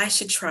 I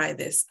should try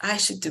this, I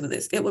should do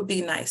this. It would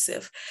be nice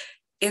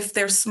if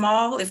they're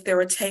small, if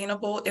they're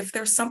attainable, if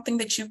there's something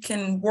that you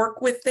can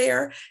work with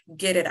there,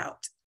 get it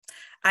out.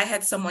 I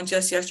had someone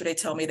just yesterday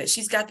tell me that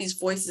she's got these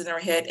voices in her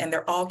head and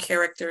they're all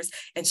characters,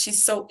 and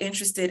she's so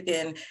interested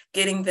in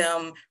getting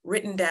them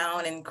written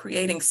down and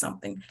creating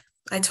something.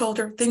 I told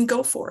her, then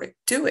go for it,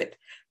 do it.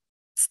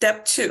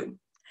 Step 2,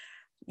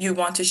 you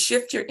want to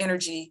shift your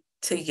energy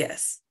to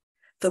yes.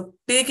 The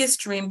biggest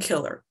dream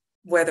killer,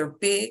 whether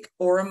big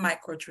or a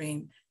micro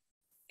dream,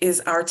 is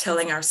our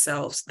telling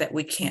ourselves that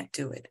we can't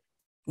do it.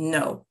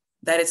 No,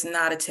 that it's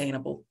not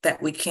attainable,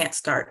 that we can't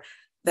start,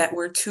 that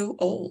we're too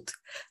old,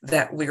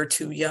 that we're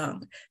too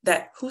young,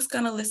 that who's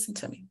going to listen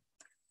to me?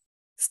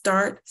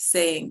 Start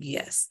saying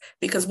yes,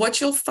 because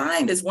what you'll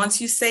find is once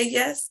you say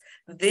yes,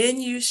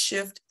 then you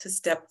shift to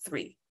step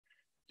 3.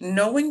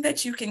 Knowing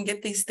that you can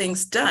get these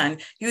things done,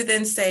 you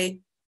then say,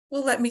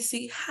 well, let me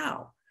see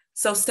how.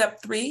 So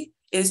step 3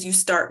 is you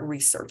start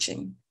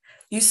researching.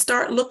 You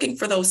start looking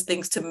for those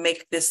things to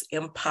make this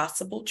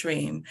impossible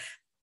dream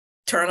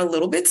turn a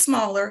little bit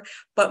smaller,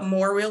 but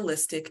more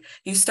realistic.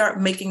 You start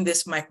making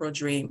this micro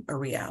dream a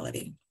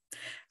reality.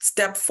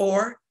 Step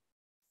 4,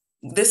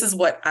 this is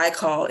what I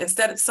call,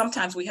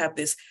 sometimes we have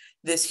this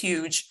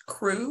huge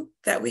crew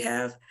that we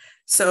have.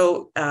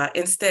 So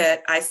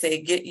instead, I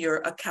say, get your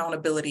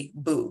accountability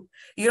boo.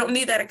 You don't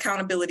need that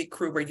accountability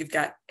crew where you've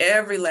got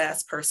every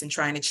last person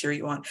trying to cheer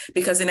you on,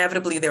 because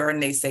inevitably there are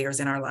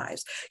naysayers in our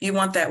lives. You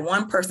want that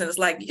one person that's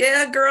like,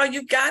 yeah, girl,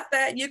 you got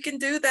that. You can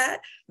do that.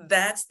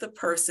 That's the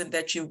person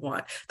that you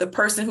want. The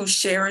person who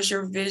shares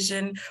your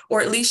vision, or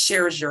at least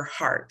shares your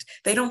heart.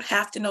 They don't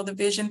have to know the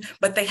vision,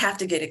 but they have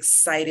to get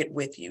excited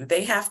with you.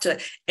 They have to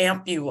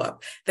amp you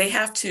up. They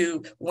have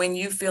to, when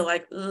you feel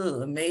like,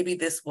 ugh, maybe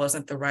this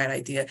wasn't the right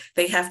idea,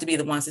 they have to be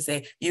the ones to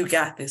say, you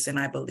got this and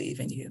I believe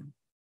in you.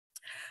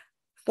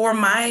 For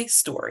my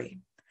story,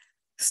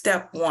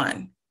 step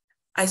 1,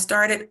 I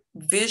started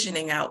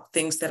visioning out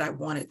things that I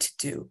wanted to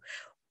do.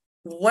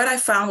 What I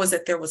found was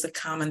that there was a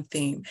common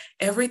theme.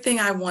 Everything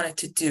I wanted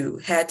to do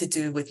had to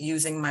do with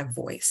using my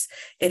voice.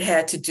 It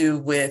had to do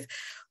with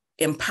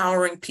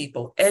empowering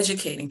people,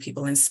 educating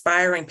people,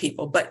 inspiring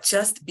people, but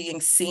just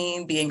being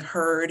seen, being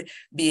heard,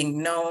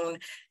 being known,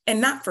 and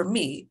not for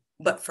me,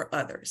 but for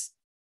others.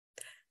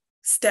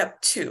 Step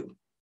 2,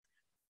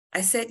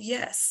 I said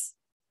yes.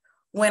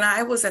 When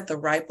I was at the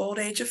ripe old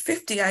age of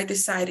 50, I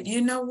decided, you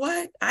know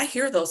what? I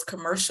hear those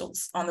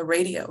commercials on the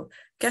radio.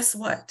 Guess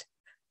what?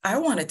 I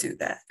want to do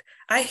that.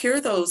 I hear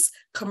those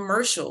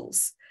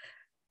commercials,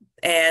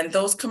 and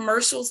those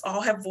commercials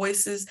all have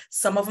voices.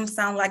 Some of them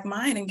sound like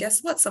mine, and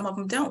guess what? Some of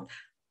them don't.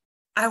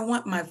 I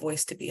want my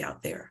voice to be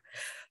out there.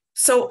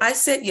 So I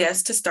said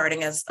yes to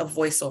starting as a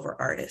voiceover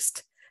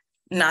artist.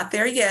 Not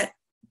there yet,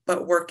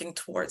 but working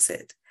towards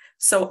it.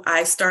 So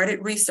I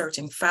started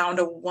researching, found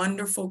a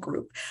wonderful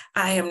group.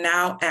 I am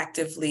now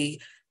actively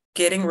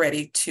getting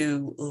ready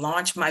to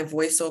launch my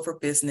voiceover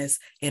business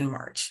in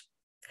March.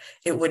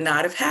 It would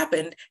not have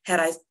happened had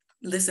I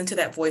listened to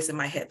that voice in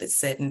my head that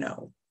said,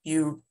 no,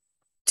 you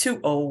too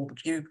old.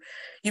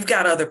 You've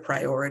got other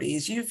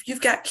priorities.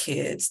 You've got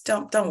kids.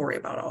 Don't worry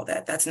about all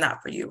that. That's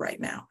not for you right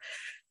now.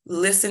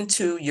 Listen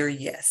to your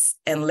yes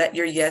and let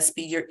your yes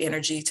be your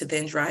energy to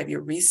then drive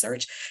your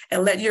research,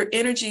 and let your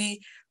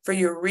energy for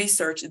your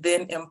research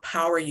then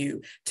empower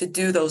you to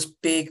do those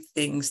big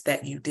things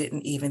that you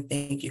didn't even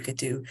think you could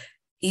do,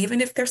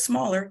 even if they're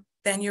smaller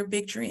than your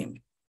big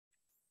dream.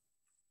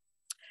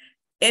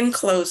 In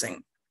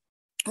closing,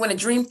 when a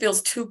dream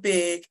feels too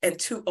big and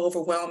too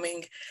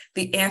overwhelming,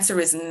 the answer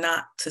is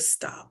not to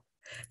stop.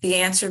 The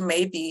answer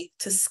may be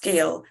to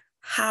scale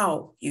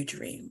how you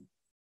dream.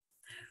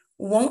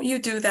 Won't you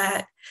do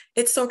that?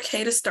 It's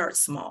okay to start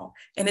small,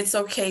 and it's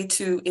okay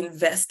to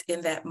invest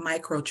in that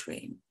micro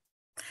dream.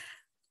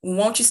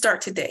 Won't you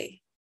start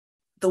today?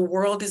 The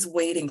world is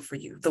waiting for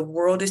you. The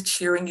world is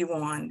cheering you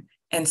on,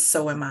 and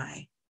so am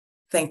I.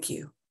 Thank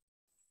you.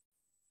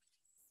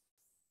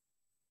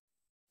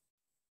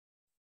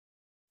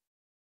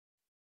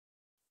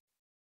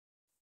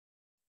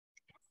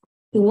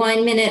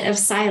 One minute of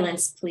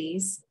silence,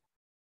 please.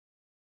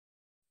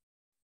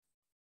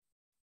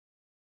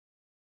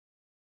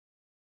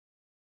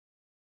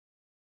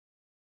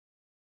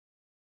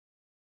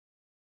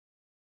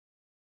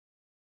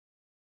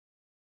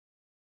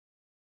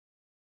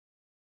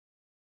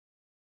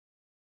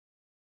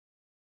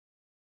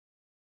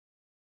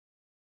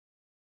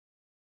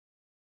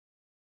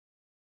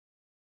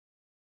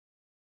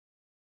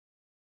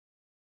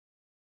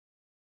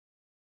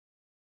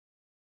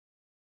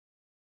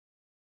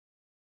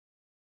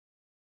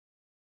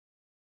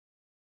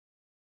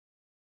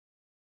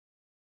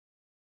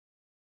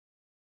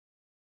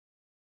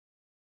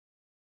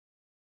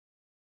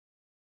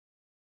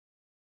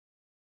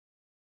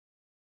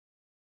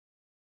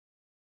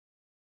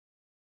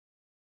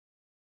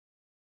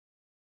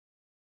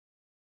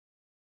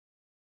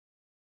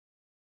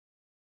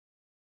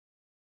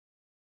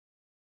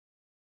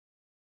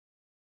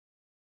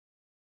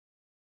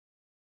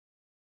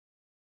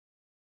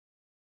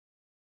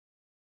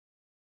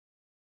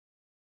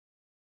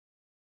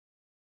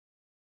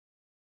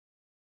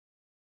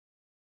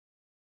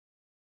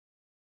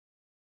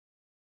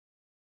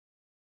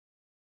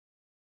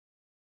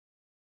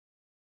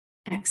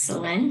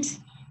 Excellent.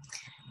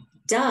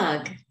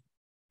 Doug,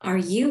 are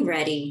you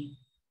ready?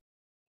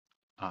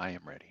 I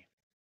am ready.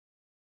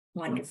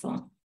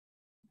 Wonderful.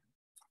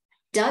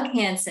 Doug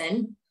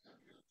Hansen,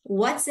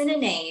 what's in a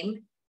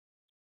name?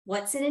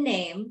 What's in a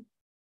name?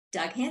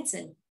 Doug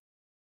Hansen.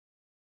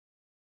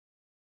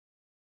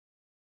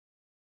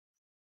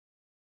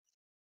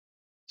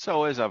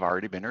 So as I've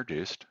already been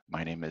introduced,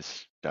 my name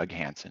is Doug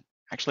Hansen.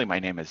 Actually, my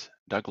name is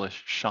Douglas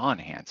Sean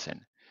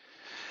Hansen.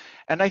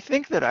 And I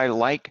think that I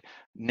like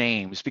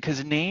names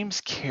because names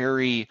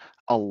carry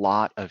a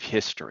lot of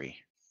history.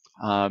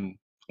 In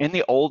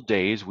the old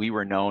days, we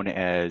were known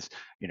as,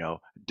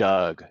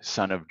 Doug,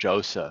 son of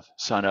Joseph,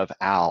 son of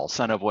Al,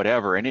 son of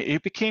whatever, and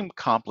it became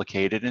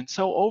complicated. And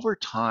so over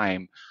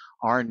time,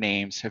 our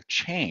names have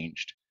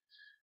changed.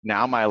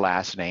 Now my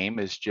last name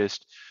is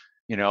just,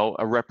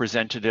 a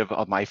representative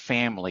of my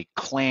family,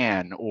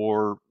 clan,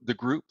 or the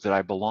group that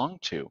I belong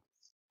to.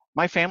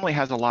 My family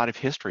has a lot of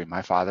history.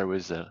 My father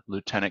was a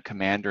lieutenant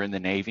commander in the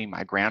Navy.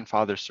 My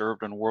grandfather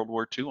served in World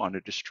War II on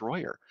a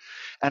destroyer.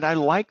 And I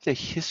like the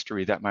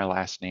history that my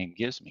last name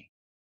gives me.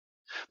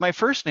 My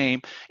first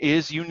name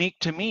is unique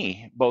to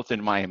me, both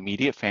in my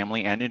immediate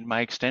family and in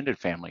my extended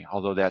family,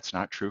 although that's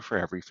not true for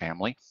every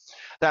family.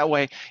 That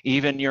way,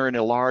 even you're in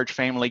a large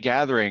family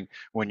gathering,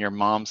 when your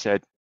mom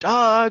said,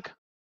 Doug,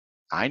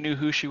 I knew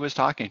who she was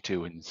talking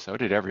to, and so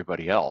did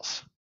everybody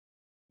else.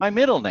 My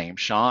middle name,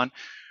 Sean,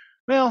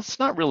 well, it's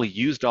not really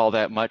used all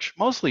that much,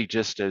 mostly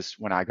just as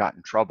when I got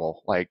in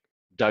trouble, like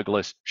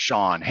Douglas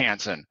Sean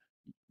Hansen.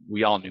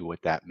 We all knew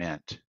what that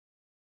meant.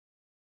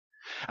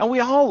 And we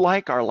all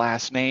like our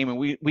last name, and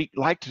we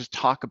like to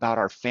talk about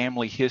our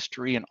family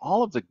history and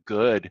all of the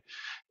good,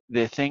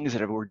 the things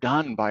that were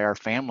done by our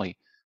family.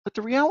 But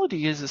the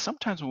reality is that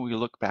sometimes when we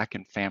look back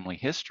in family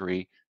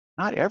history,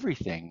 not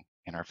everything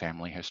in our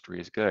family history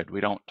is good.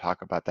 We don't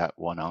talk about that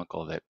one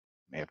uncle that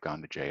may have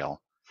gone to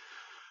jail,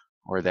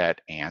 or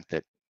that aunt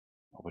that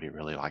nobody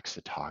really likes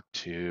to talk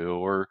to,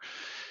 or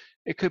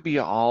it could be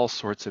all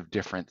sorts of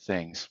different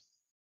things.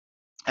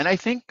 And I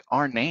think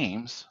our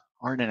names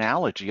are an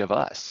analogy of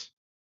us.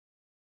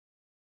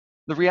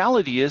 The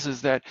reality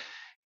is that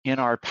in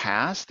our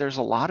past, there's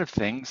a lot of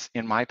things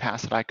in my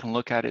past that I can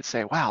look at and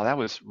say, wow, that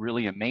was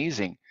really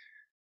amazing.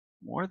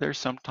 Or there's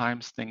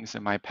sometimes things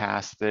in my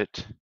past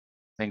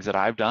things that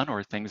I've done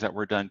or things that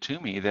were done to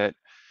me that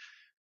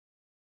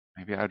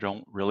maybe I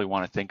don't really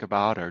want to think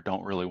about or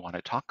don't really want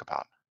to talk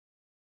about.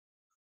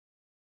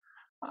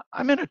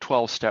 I'm in a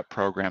 12-step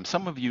program.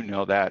 Some of you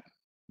know that,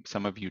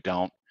 some of you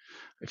don't.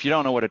 If you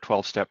don't know what a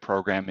 12-step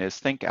program is,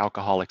 think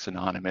Alcoholics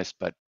Anonymous,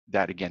 but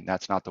that again,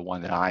 that's not the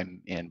one that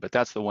I'm in, but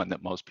that's the one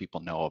that most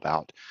people know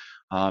about.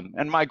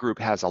 And my group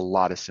has a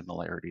lot of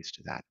similarities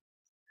to that.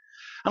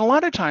 And a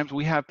lot of times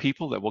we have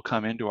people that will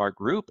come into our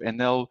group and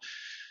they'll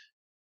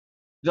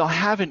they'll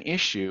have an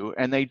issue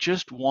and they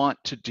just want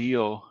to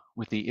deal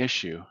with the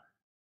issue.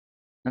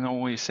 And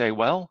then we say,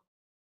 well,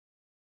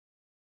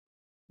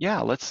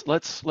 yeah, let's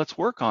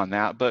work on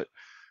that, but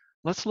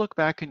let's look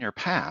back in your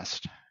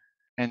past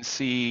and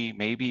see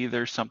maybe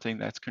there's something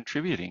that's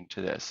contributing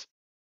to this.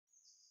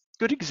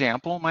 Good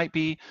example might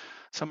be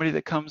somebody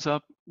that comes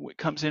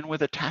in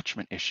with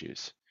attachment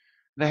issues.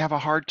 They have a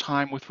hard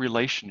time with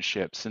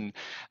relationships and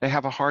they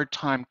have a hard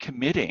time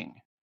committing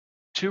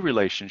to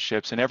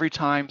relationships. And every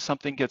time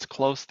something gets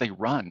close, they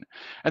run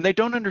and they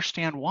don't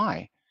understand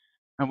why.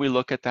 And we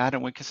look at that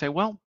and we can say,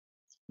 well,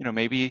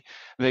 maybe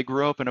they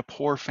grew up in a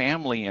poor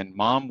family and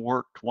mom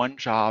worked one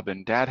job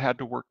and dad had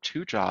to work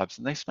two jobs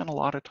and they spent a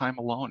lot of time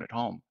alone at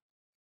home.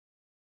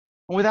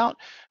 Without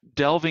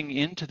delving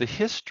into the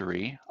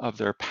history of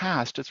their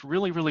past, it's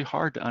really, really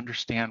hard to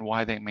understand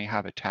why they may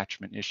have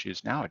attachment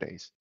issues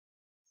nowadays.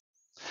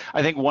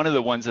 I think one of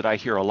the ones that I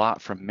hear a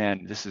lot from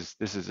men, this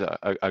is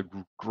a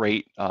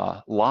great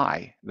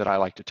lie that I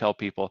like to tell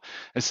people.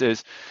 It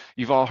says,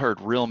 you've all heard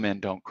real men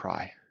don't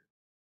cry.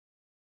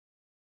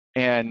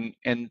 And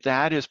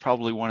that is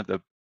probably one of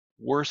the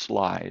worst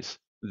lies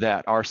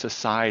that our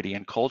society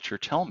and culture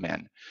tell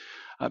men.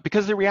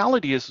 Because the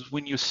reality is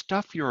when you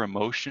stuff your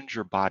emotions,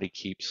 your body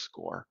keeps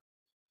score.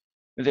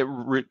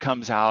 That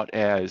comes out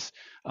as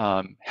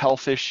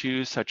health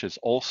issues such as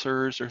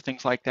ulcers or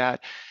things like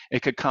that.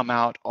 It could come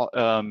out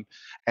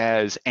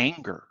as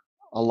anger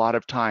a lot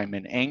of time,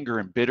 and anger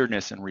and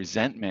bitterness and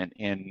resentment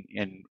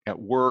in at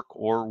work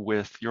or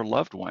with your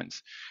loved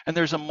ones. And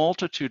there's a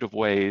multitude of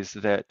ways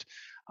that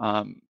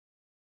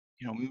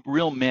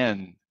real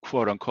men,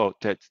 quote unquote,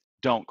 that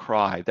don't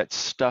cry, that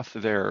stuff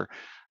their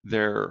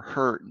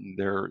hurt and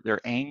their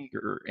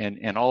anger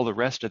and all the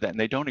rest of that, and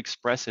they don't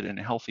express it in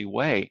a healthy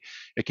way.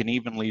 It can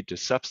even lead to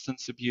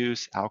substance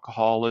abuse,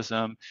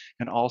 alcoholism,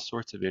 and all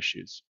sorts of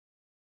issues.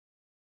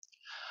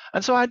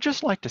 And so I'd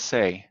just like to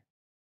say,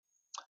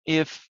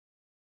 if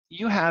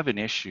you have an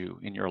issue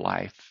in your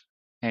life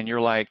and you're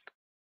like,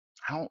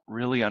 I don't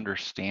really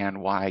understand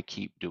why I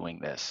keep doing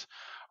this,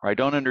 or I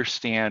don't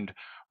understand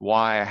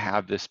why I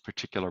have this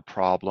particular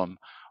problem,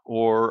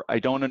 or I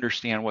don't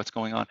understand what's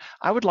going on,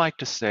 I would like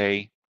to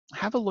say,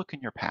 have a look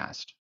in your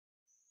past.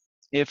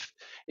 If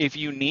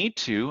you need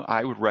to,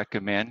 I would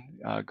recommend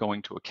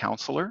going to a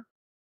counselor,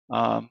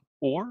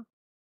 or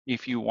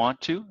if you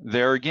want to,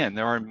 there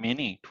are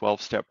many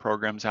 12-step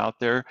programs out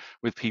there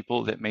with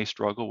people that may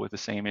struggle with the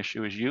same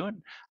issue as you,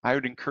 and I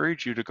would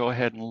encourage you to go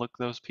ahead and look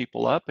those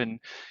people up. And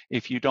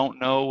if you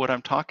don't know what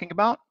I'm talking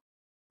about,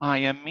 I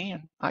am me,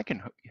 and I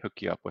can hook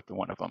you up with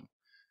one of them.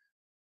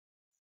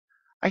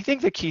 I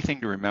think the key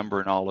thing to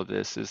remember in all of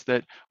this is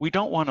that we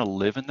don't want to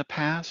live in the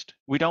past.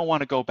 We don't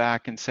want to go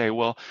back and say,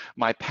 well,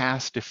 my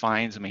past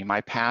defines me.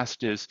 My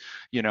past is,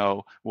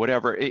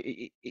 whatever.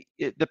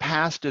 The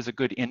past is a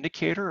good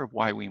indicator of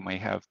why we may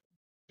have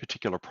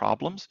particular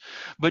problems.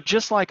 But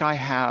just like I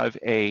have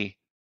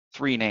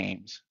three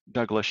names,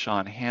 Douglas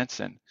Sean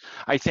Hansen,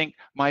 I think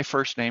my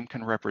first name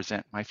can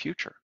represent my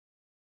future.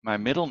 My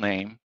middle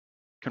name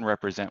can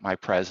represent my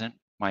present,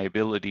 my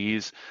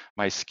abilities,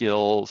 my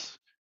skills,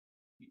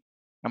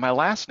 and my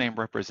last name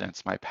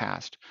represents my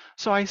past.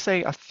 So I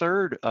say a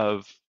third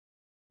of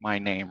my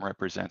name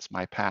represents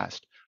my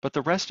past, but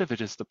the rest of it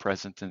is the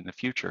present and the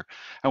future.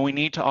 And we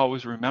need to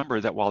always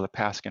remember that while the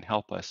past can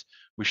help us,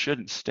 we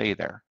shouldn't stay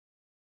there.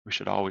 We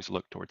should always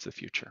look towards the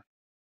future.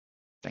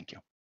 Thank you.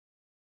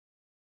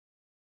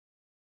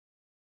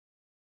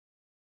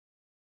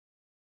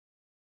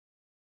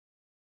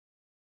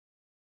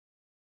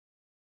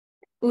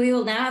 We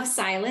will now have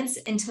silence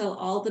until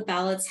all the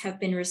ballots have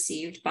been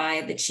received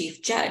by the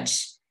Chief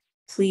Judge.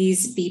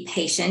 Please be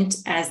patient,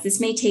 as this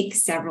may take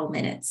several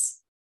minutes.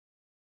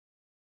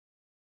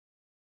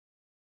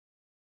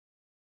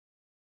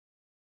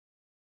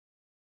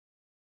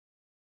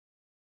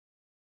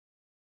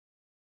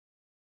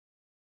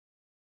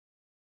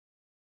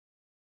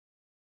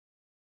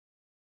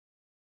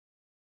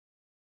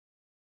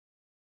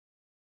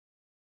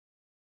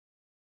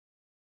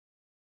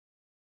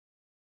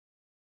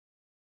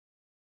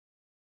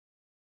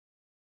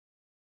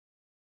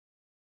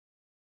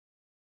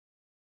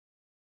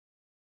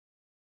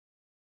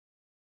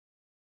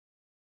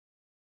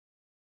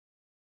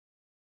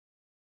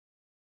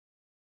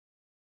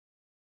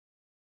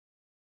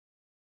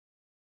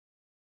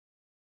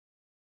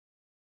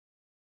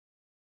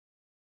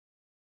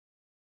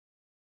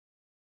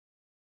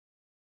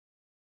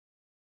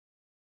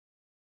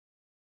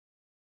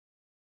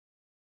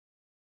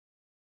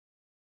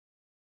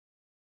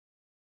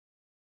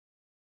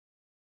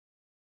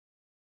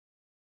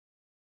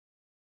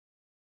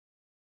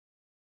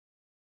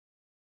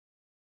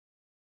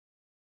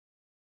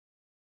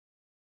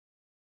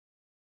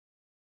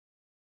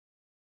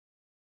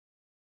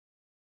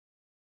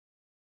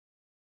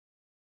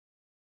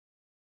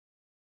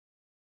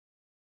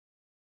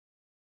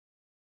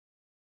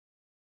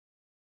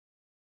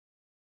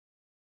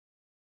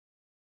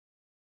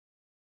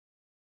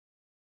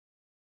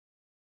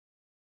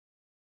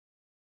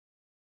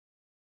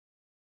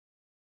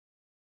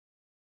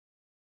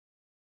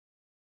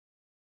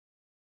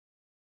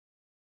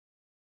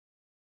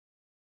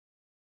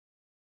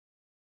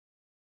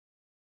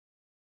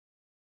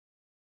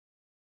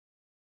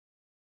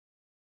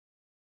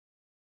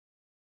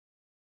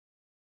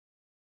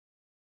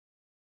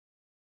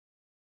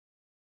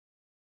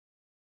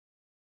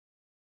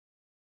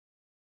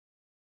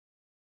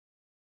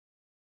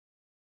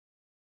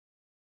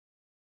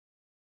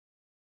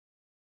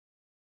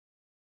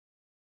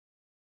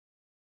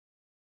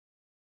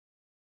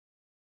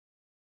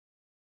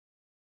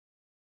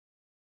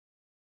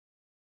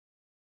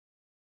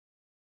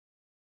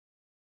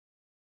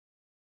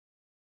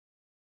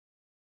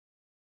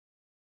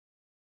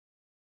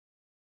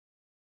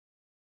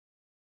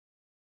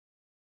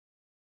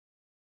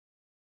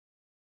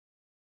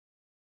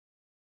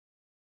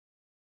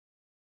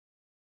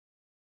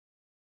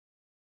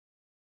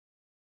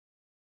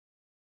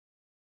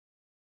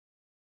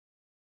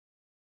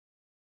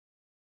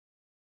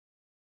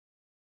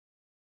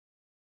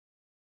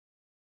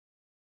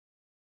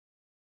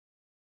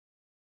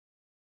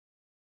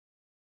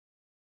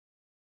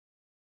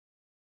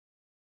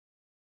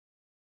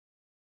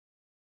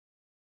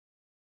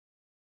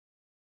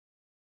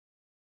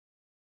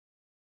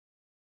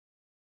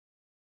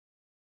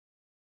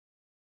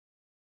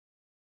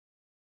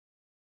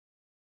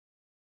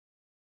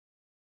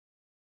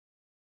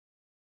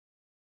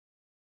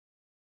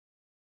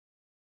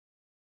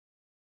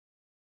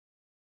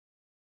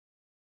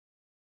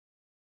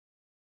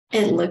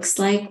 It looks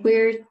like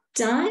we're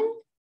done.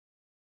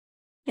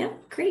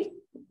 Yep, great.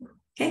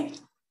 Okay.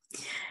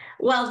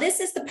 Well, this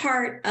is the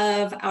part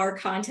of our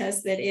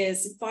contest that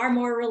is far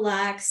more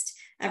relaxed.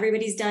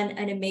 Everybody's done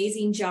an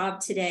amazing job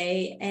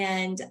today.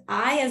 And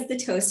I, as the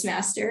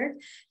Toastmaster,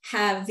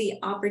 have the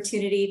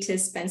opportunity to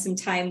spend some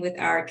time with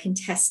our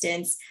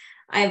contestants.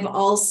 I've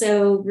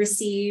also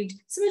received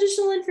some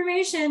additional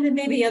information that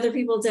maybe other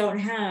people don't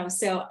have.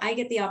 So I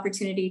get the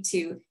opportunity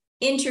to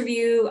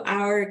interview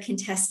our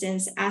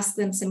contestants, ask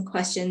them some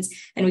questions,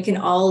 and we can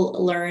all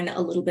learn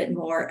a little bit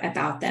more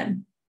about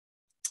them.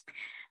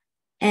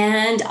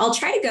 And I'll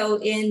try to go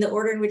in the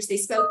order in which they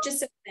spoke, just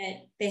so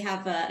that they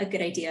have a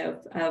good idea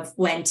of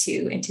when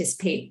to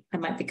anticipate I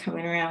might be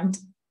coming around.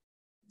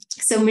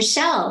 So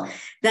Michelle,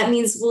 that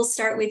means we'll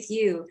start with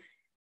you.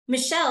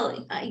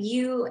 Michelle,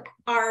 you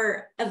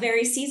are a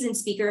very seasoned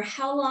speaker.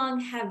 How long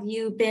have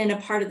you been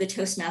a part of the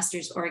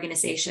Toastmasters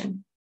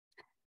organization?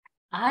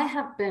 I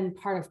have been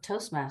part of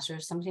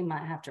Toastmasters. Somebody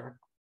might have to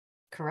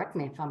correct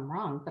me if I'm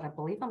wrong, but I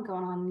believe I'm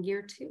going on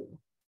year 2.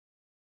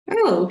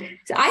 Oh,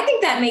 so I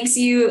think that makes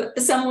you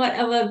somewhat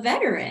of a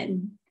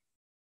veteran.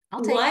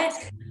 I'll take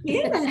it.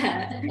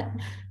 Yeah.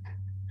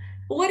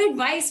 What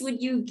advice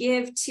would you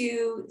give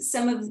to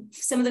some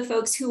of the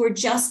folks who are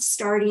just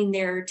starting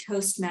their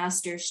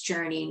Toastmasters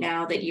journey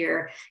now that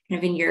you're kind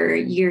of in your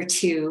year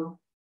 2?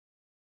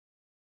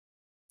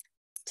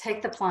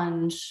 Take the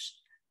plunge,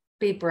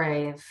 be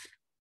brave,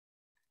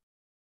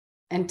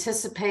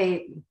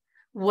 anticipate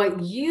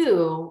what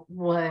you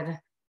would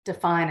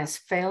define as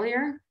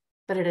failure,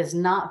 but it is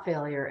not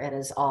failure, it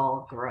is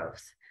all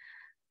growth.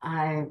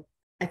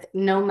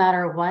 No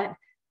matter what,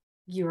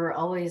 you are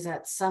always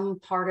at some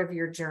part of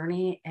your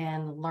journey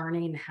and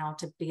learning how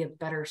to be a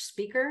better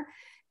speaker.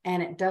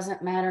 And it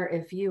doesn't matter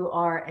if you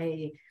are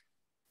a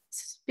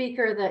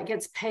speaker that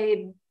gets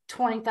paid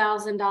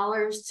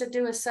 $20,000 to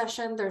do a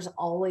session, there's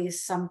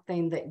always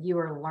something that you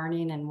are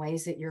learning and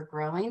ways that you're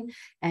growing.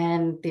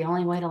 And the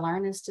only way to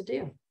learn is to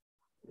do.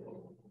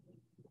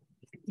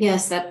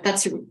 Yes,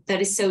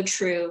 that is so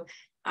true.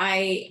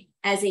 I,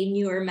 as a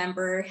newer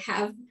member,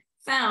 have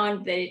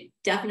found that it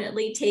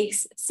definitely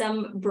takes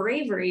some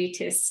bravery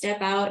to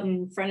step out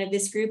in front of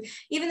this group.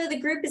 Even though the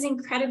group is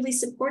incredibly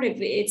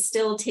supportive, it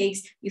still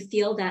takes, you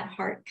feel that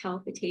heart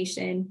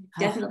palpitation,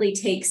 definitely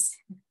takes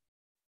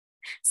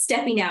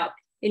stepping out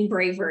in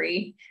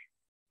bravery.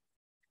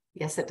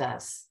 Yes, it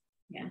does.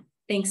 Yeah.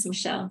 Thanks,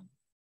 Michelle.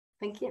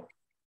 Thank you.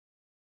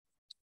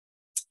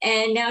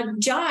 And now,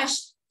 Josh,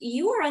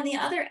 you are on the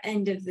other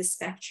end of the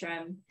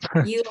spectrum.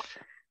 You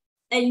are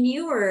a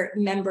newer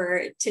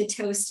member to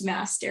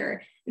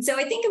Toastmaster. And so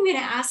I think I'm going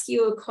to ask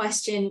you a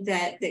question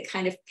that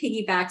kind of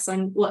piggybacks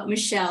on what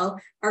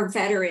Michelle, our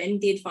veteran,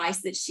 the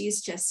advice that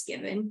she's just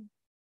given.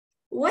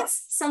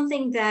 What's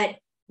something that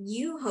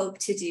you hope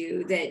to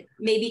do that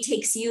maybe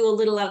takes you a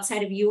little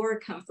outside of your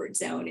comfort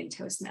zone in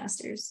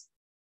Toastmasters?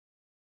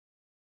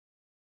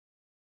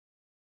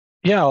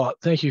 Yeah, well,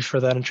 thank you for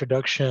that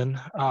introduction.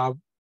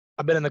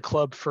 I've been in the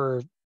club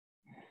for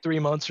 3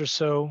 months or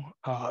so.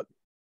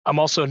 I'm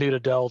also new to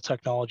Dell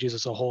technologies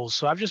as a whole,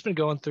 so I've just been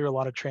going through a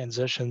lot of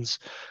transitions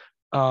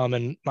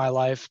in my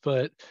life.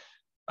 But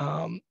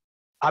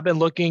I've been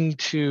looking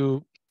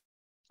to,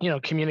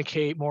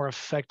 communicate more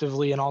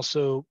effectively and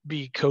also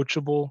be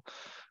coachable,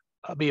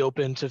 be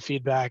open to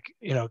feedback,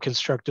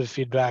 constructive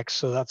feedback.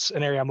 So that's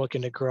an area I'm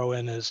looking to grow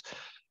in is,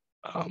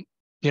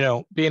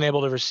 being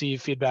able to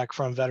receive feedback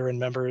from veteran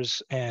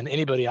members and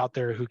anybody out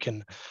there who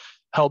can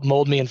help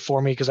mold me and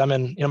form me, because I'm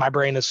in, my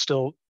brain is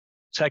still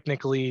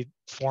technically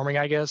forming,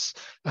 I guess.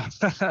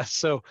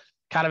 So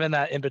kind of in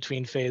that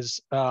in-between phase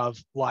of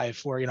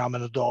life where, I'm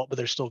an adult, but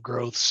there's still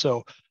growth.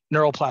 So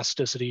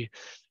neuroplasticity,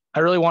 I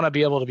really want to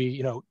be able to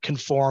be,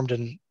 conformed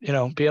and,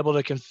 be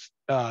able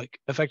to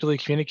effectively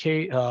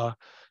communicate,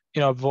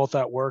 both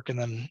at work and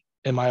then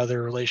in my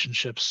other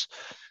relationships.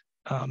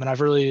 And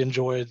I've really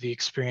enjoyed the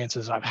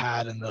experiences I've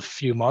had in the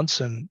few months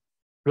and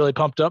really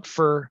pumped up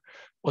for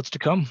what's to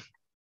come.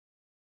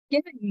 Yeah,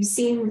 you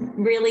seem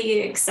really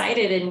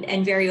excited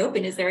and very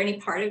open. Is there any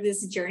part of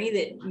this journey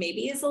that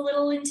maybe is a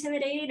little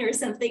intimidating or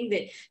something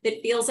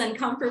that feels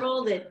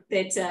uncomfortable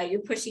that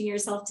you're pushing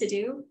yourself to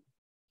do?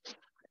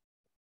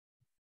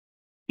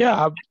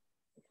 Yeah,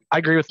 I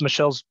agree with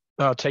Michelle's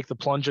take the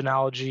plunge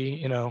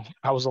analogy.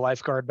 I was a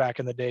lifeguard back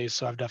in the day,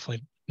 so I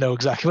definitely know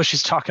exactly what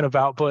she's talking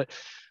about. But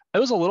it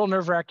was a little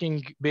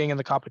nerve-wracking being in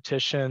the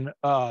competition,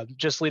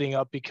 just leading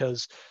up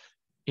because,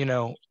 it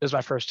was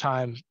my first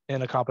time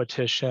in a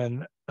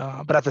competition.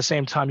 But at the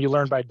same time, you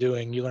learn by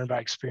doing, you learn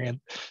by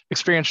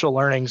experiential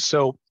learning.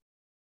 So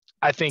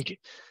I think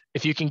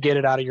if you can get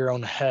it out of your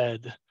own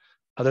head,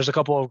 there's a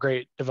couple of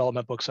great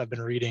development books I've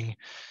been reading,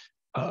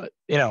 and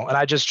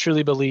I just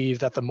truly believe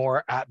that the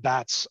more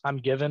at-bats I'm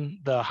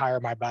given, the higher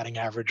my batting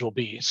average will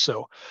be.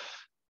 So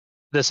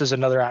this is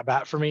another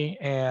at-bat for me,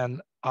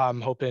 and I'm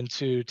hoping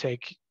to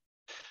take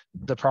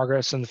the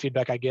progress and the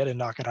feedback I get and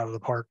knock it out of the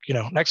park,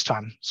 next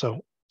time.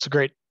 So it's a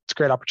great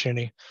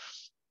opportunity.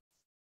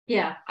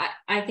 Yeah,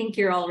 I think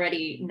you're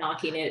already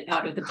knocking it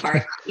out of the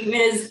park. Even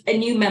as a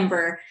new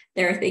member,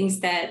 there are things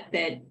that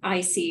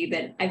I see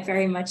that I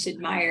very much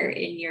admire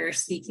in your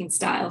speaking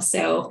style.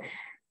 So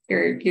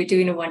you're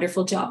doing a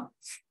wonderful job.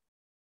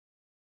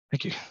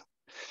 Thank you.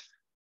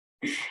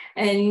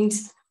 And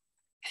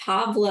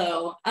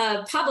Pablo,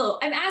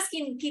 I'm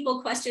asking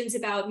people questions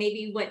about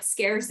maybe what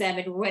scares them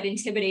and what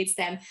intimidates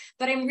them,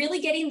 but I'm really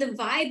getting the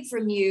vibe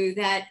from you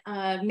that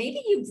maybe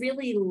you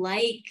really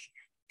like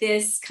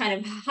this kind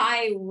of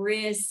high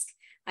risk.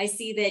 I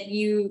see that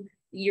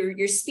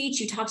your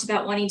speech, you talked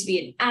about wanting to be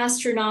an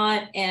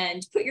astronaut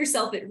and put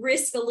yourself at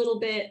risk a little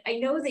bit. I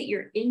know that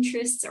your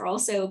interests are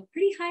also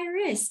pretty high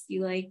risk.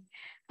 You like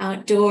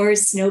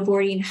outdoors,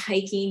 snowboarding,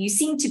 hiking. You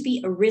seem to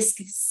be a risk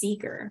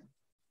seeker.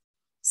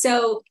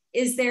 So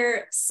is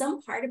there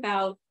some part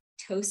about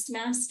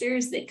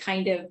Toastmasters that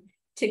kind of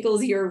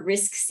tickles your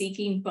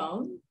risk-seeking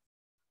bone?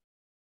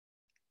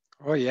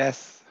 Oh,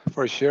 yes,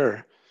 for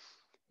sure.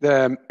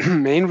 The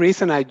main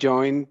reason I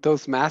joined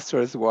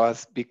Toastmasters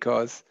was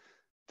because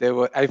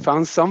I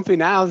found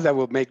something else that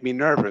would make me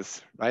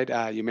nervous,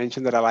 right? You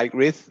mentioned that I like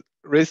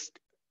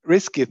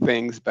risky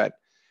things, but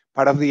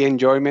part of the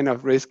enjoyment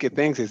of risky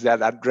things is that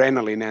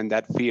adrenaline and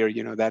that fear,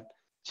 that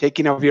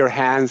shaking of your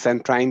hands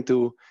and trying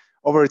to,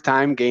 over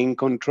time, gain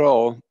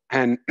control.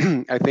 And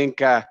I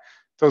think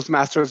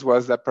Toastmasters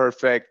was the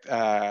perfect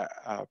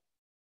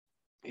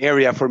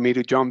area for me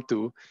to jump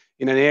to,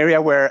 in an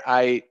area where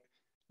I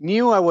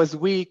knew I was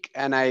weak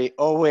and I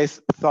always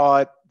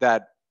thought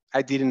that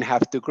I didn't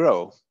have to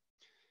grow.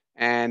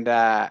 And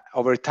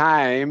over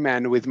time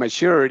and with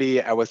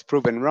maturity, I was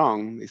proven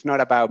wrong. It's not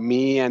about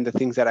me and the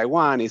things that I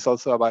want. It's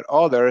also about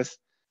others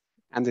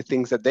and the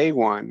things that they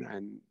want.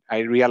 And I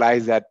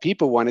realized that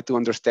people wanted to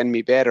understand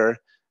me better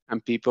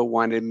and people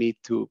wanted me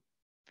to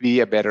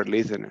be a better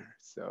listener.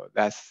 So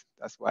that's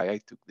why I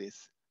took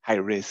this high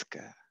risk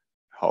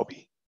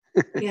hobby.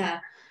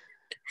 Yeah.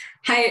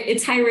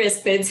 It's high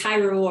risk, but it's high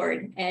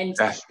reward. And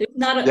Yes. there's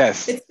not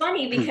Yes. It's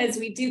funny because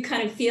we do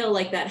kind of feel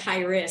like that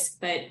high risk,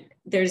 but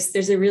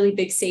there's a really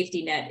big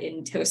safety net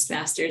in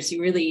Toastmasters.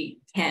 You really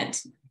can't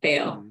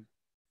fail.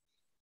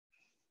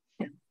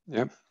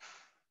 Yep.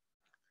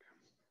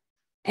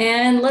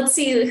 And let's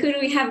see, who do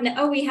we have now?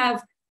 Oh, we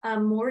have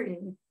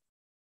Morton.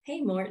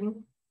 Hey,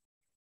 Morton.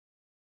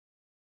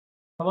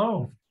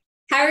 Hello.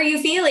 How are you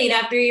feeling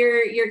after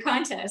your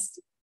contest?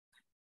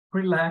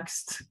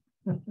 Relaxed.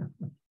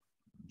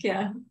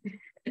 Yeah.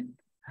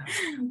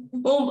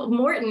 Well,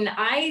 Morton,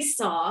 I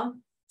saw,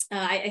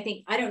 I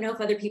think, I don't know if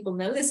other people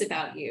know this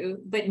about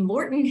you, but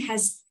Morton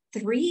has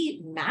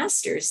 3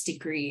 master's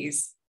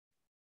degrees.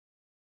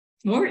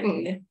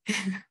 Morton,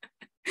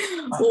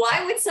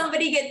 why would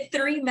somebody get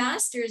 3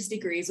 master's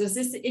degrees? Was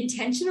this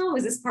intentional?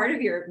 Was this part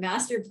of your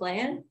master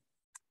plan?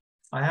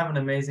 I have an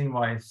amazing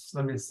wife.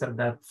 Let me say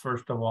that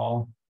first of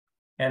all.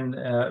 And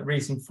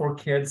raising 4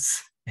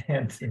 kids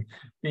and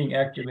being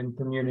active in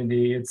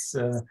community, it's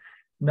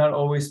not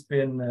always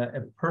been a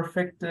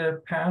perfect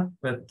path,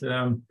 but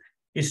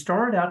it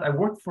started out, I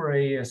worked for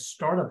a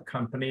startup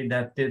company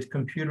that did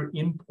computer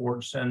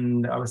imports,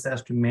 and I was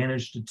asked to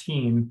manage the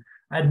team.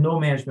 I had no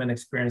management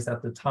experience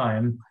at the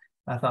time.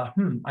 I thought,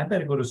 I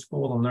better go to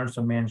school and learn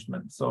some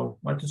management. So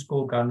went to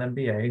school, got an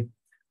MBA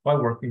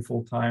while working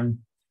full time.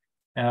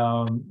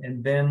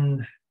 And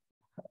then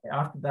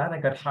after that, I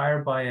got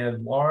hired by a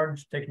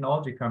large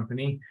technology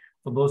company.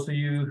 For those of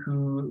you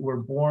who were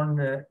born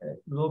a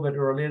little bit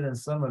earlier than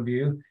some of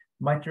you,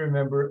 might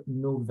remember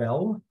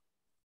Novell.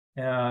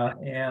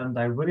 And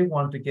I really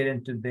wanted to get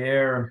into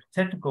their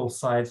technical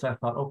side. So I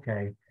thought,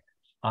 okay,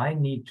 I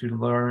need to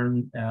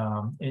learn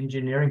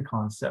engineering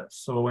concepts.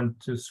 So I went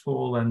to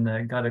school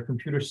and got a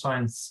computer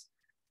science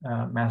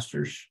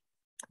master's.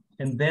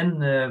 And then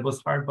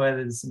was hired by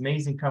this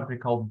amazing company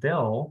called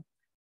Dell,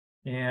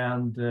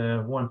 and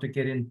wanted to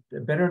get in a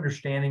better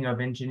understanding of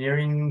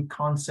engineering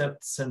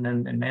concepts and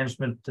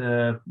management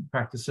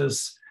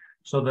practices.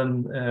 So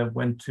then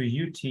went to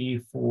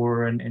UT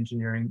for an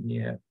engineering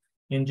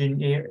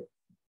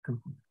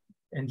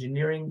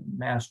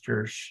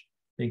master's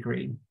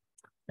degree,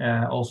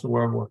 also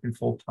where I'm working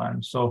full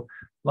time. So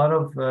a lot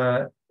of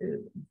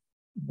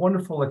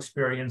wonderful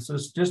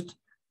experiences. Just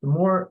the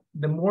more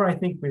I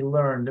think we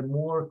learn, the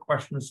more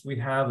questions we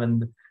have,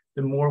 and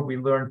the more we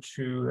learn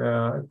to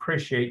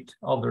appreciate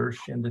others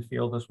in the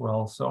field as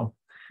well. So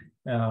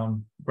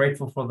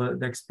grateful for the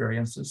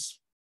experiences.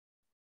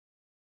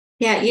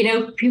 Yeah,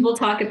 people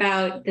talk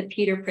about the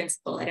Peter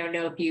Principle. I don't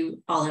know if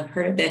you all have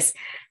heard of this.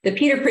 The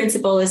Peter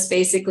Principle is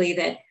basically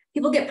that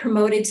people get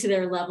promoted to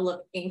their level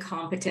of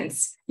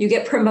incompetence. You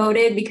get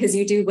promoted because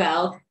you do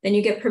well, then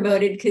you get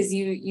promoted because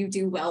you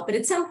do well. But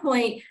at some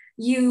point,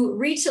 you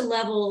reach a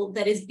level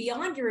that is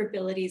beyond your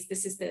abilities.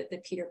 This is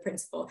the Peter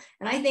Principle.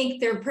 And I think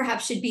there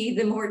perhaps should be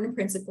the Morton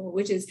Principle,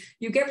 which is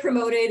you get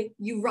promoted,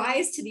 you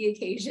rise to the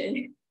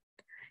occasion.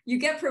 You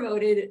get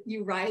promoted,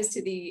 you rise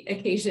to the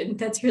occasion.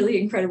 That's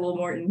really incredible,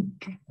 Morton.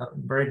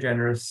 Very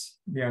generous,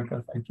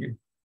 Bianca. Thank you.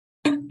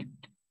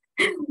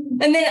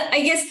 And then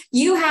I guess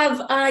you have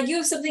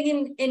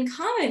something in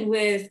common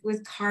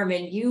with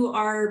Carmen. You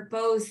are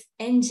both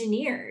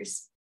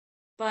engineers,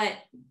 but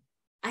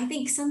I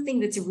think something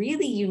that's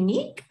really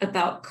unique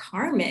about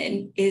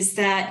Carmen is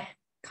that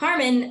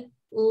Carmen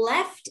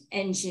left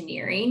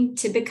engineering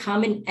to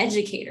become an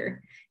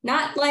educator,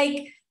 not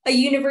like a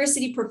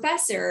university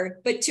professor,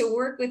 but to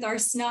work with our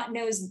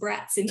snot-nosed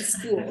brats in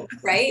school,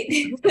 right?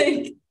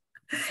 Like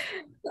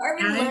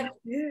Carmen left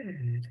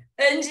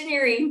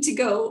engineering to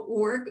go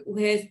work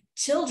with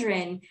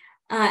children.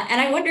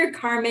 And I wonder,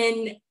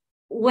 Carmen,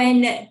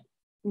 when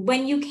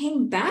you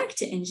came back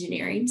to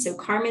engineering, so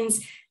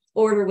Carmen's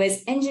order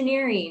was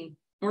engineering,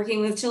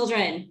 working with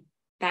children,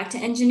 back to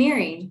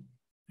engineering.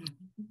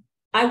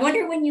 I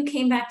wonder when you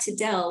came back to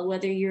Dell,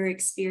 whether your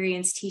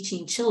experience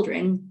teaching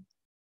children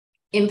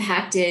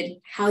impacted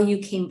how you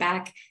came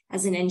back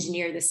as an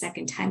engineer the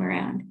second time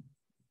around.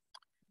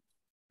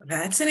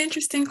 That's an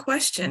interesting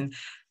question.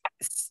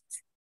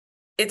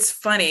 It's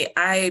funny,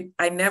 I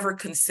never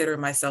consider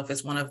myself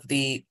as one of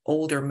the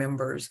older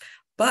members,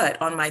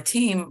 but on my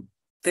team,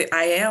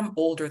 I am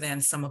older than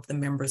some of the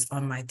members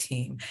on my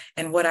team.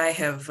 And what I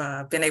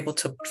have been able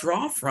to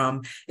draw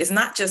from is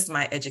not just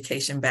my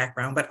education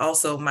background, but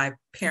also my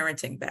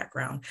parenting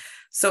background.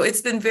 So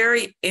it's been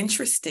very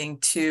interesting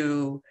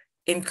to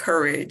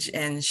encourage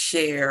and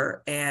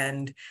share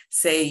and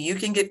say, you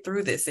can get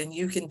through this and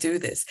you can do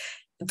this.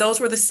 Those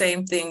were the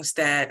same things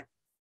that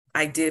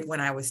I did when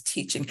I was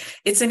teaching.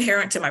 It's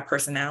inherent to my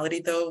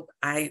personality, though.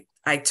 I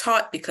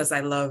taught because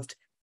I loved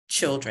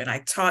children. I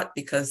taught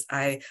because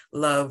I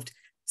loved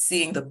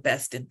seeing the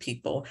best in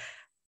people.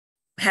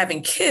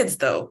 Having kids,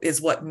 though,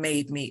 is what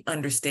made me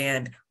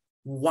understand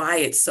why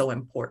it's so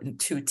important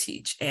to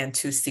teach and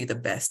to see the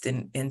best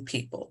in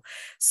people.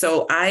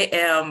 So I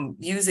am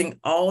using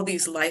all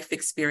these life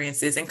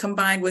experiences and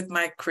combined with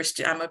my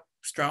Christian, I'm a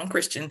strong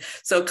Christian,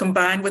 so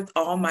combined with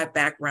all my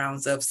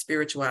backgrounds of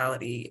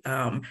spirituality,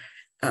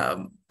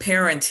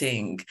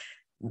 parenting,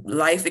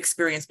 life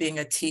experience being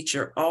a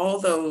teacher,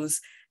 all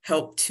those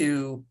help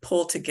to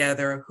pull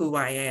together who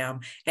I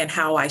am and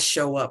how I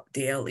show up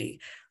daily.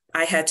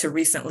 I had to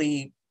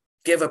recently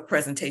give a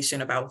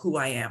presentation about who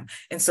I am.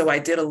 And so I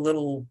did a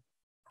little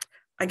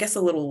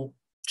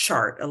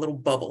chart, a little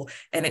bubble,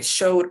 and it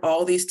showed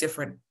all these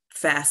different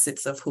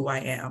facets of who I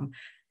am.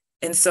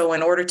 And so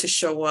in order to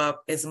show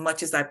up, as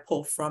much as I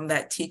pull from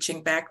that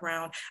teaching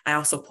background, I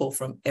also pull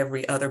from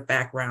every other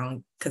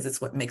background because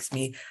it's what makes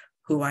me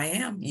who I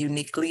am,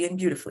 uniquely and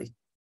beautifully.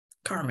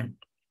 Carmen,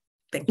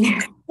 thank you.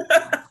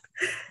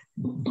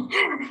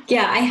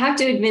 Yeah, I have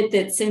to admit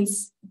that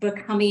since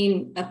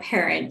becoming a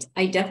parent,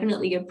 I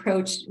definitely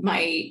approached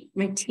my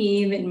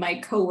team and my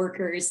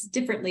coworkers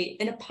differently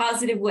in a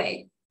positive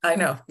way. I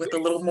know, with a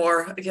little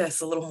more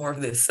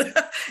of this.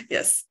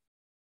 Yes.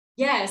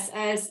 Yes,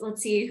 as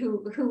let's see,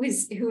 who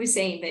is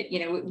saying that,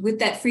 with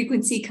that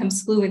frequency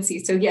comes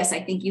fluency. So yes,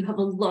 I think you have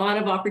a lot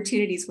of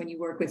opportunities when you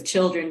work with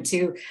children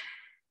too.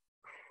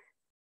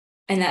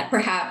 And that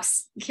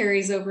perhaps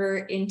carries over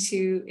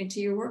into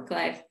your work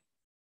life.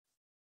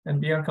 And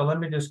Bianca, let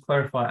me just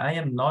clarify, I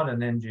am not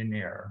an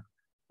engineer.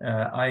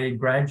 I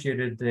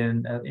graduated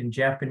in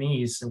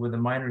Japanese with a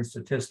minor in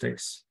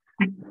statistics.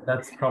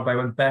 That's probably I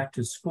went back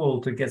to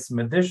school to get some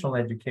additional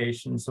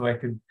education so I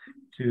could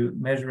to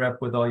measure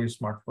up with all you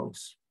smart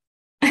folks.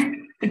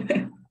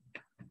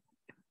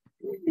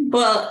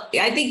 Well,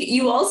 I think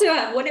you also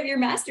have one of your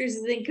masters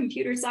is in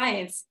computer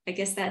science. I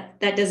guess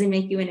that doesn't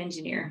make you an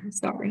engineer.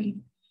 Sorry.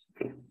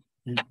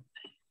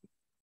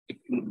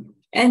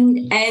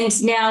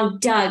 And now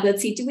Doug,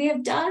 let's see, do we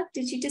have Doug?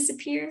 Did you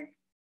disappear?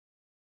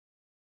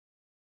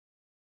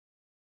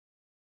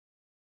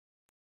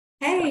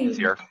 Hey.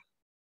 Here.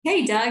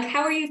 Hey, Doug,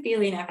 how are you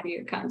feeling after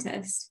your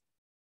contest?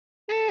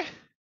 I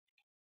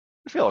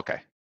feel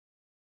okay.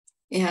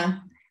 Yeah.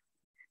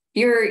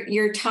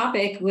 Your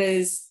topic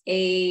was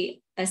a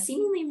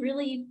seemingly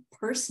really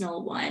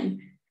personal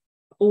one.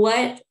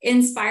 What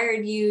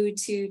inspired you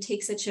to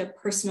take such a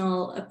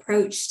personal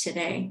approach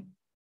today?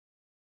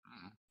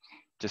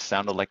 Just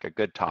sounded like a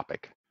good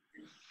topic.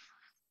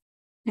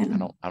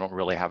 Yeah. I don't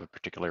really have a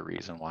particular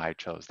reason why I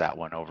chose that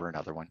one over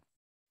another one.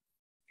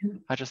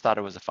 I just thought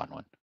it was a fun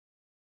one.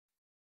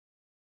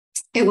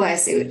 It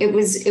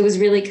was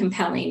really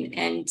compelling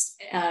and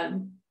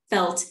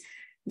felt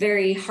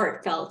very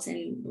heartfelt,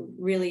 and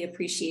really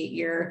appreciate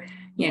your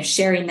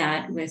sharing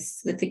that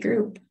with the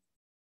group.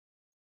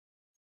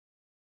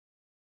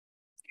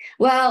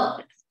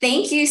 Well,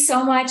 thank you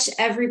so much,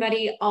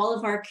 everybody, all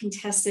of our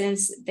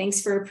contestants.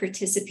 Thanks for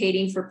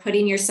participating, for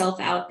putting yourself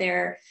out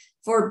there,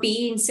 for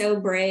being so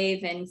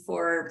brave, and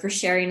for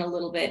sharing a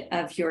little bit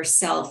of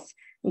yourself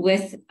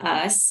with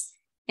us.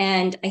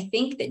 And I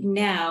think that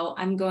now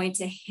I'm going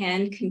to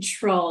hand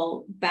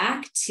control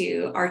back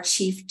to our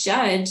chief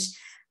judge,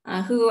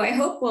 who I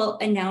hope will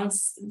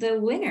announce the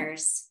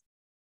winners.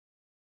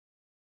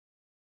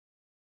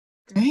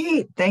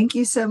 Great. Thank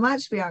you so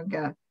much,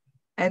 Bianca.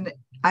 And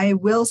I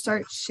will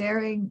start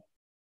sharing.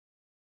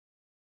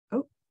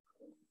 Oh,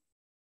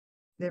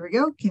 there we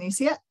go. Can you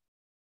see it?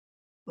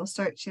 we'll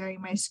start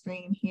sharing my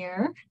screen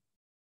here.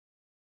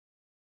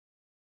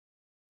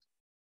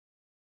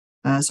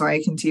 Sorry,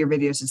 I can see your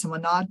videos. Did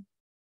someone nod?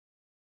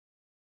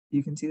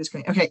 You can see the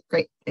screen. Okay,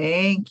 great.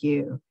 Thank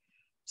you.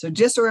 So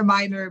just a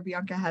reminder,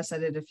 Bianca has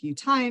said it a few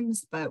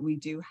times, but we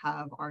do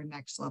have our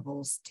next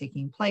levels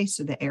taking place.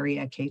 So the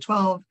area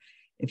K-12.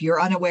 If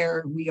you're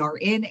unaware, we are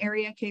in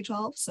area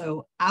K-12.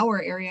 So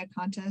our area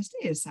contest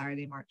is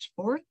Saturday, March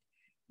 4th.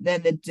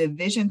 Then the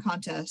division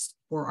contest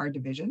for our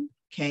division,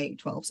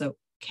 K-12. So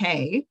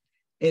K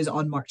is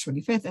on March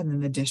 25th, and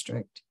then the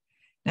district.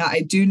 Now,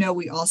 I do know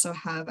we also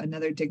have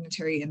another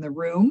dignitary in the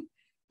room,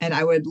 and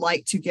I would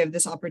like to give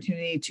this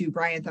opportunity to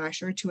Brian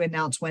Thrasher to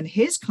announce when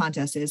his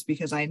contest is,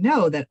 because I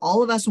know that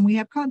all of us, when we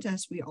have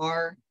contests, we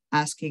are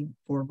asking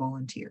for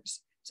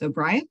volunteers. So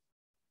Brian?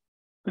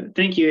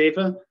 Thank you,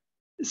 Ava.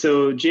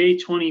 So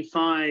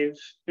J25,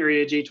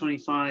 area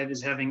J25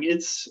 is having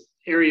its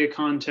area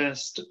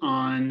contest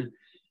on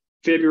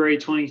February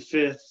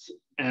 25th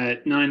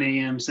at 9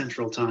 a.m.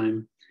 Central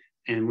Time.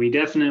 And we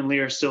definitely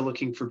are still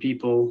looking for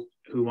people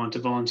who want to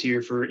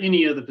volunteer for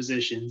any of the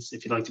positions.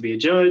 If you'd like to be a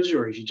judge,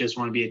 or if you just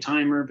want to be a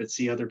timer but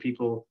see other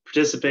people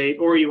participate,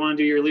 or you want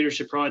to do your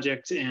leadership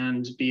project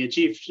and be a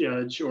chief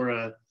judge or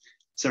a,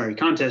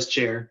 contest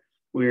chair,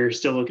 we're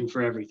still looking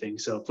for everything.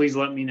 So please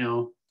let me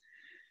know.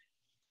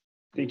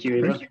 Thank you,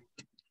 Ava.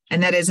 Perfect.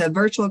 And that is a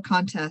virtual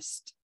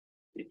contest.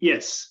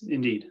 Yes,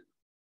 indeed.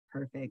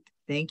 Perfect.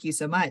 Thank you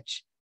so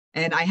much.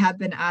 And I have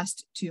been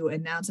asked to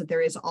announce that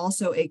there is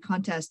also a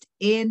contest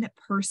in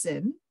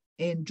person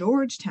in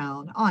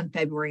Georgetown on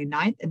February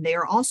 9th, and they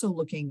are also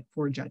looking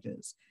for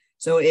judges.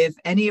 So if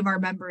any of our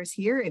members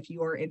here, if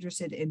you are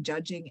interested in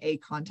judging a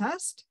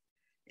contest,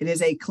 it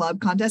is a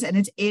club contest and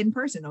it's in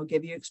person. It'll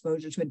give you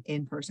exposure to an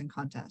in-person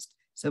contest.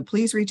 So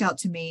please reach out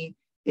to me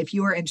if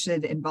you are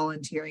interested in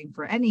volunteering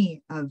for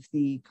any of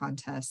the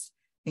contests,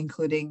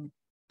 including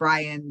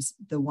Brian's,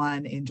 the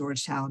one in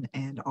Georgetown,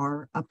 and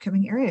our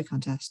upcoming area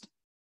contest.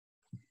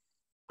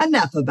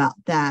 Enough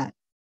about that.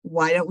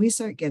 Why don't we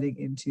start getting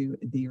into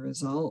the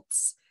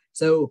results?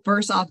 So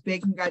first off,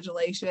 big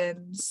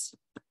congratulations.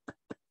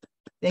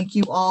 Thank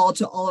you all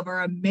to all of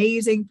our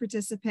amazing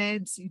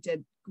participants. You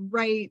did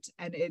great.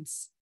 And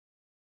it's,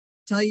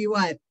 tell you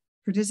what,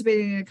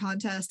 participating in a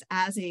contest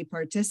as a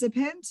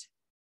participant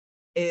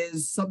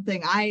is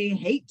something I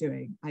hate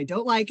doing. I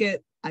don't like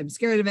it. I'm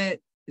scared of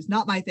it. It's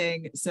not my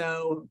thing.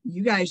 So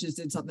you guys just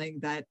did something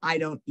that I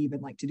don't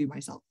even like to do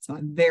myself. So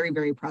I'm very,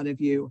 very proud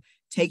of you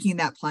taking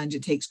that plunge.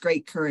 It takes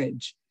great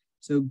courage.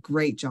 So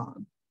great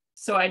job.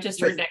 So I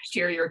just heard next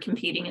year you're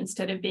competing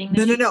instead of being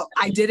No.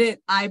 I didn't.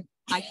 I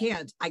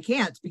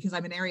can't because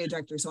I'm an area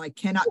director. So I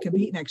cannot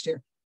compete next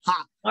year.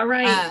 Ha. All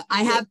right.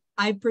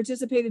 I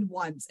participated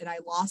once and I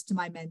lost to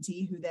my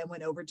mentee, who then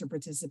went over to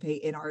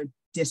participate in our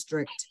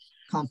district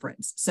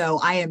conference. So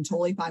I am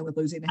totally fine with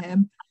losing to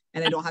him,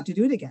 and I don't have to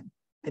do it again.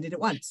 I did it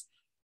once.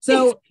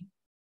 So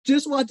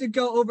just want to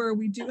go over,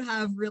 we do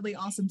have really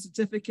awesome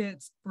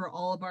certificates for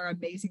all of our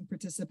amazing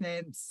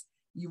participants.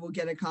 You will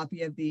get a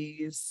copy of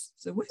these.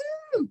 So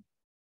woohoo!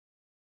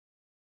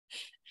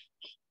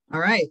 All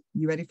right,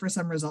 you ready for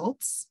some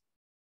results?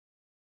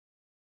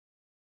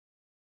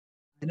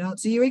 I don't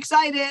see you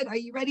excited. Are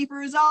you ready for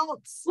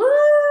results?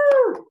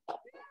 Woo!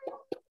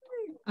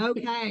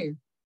 Okay.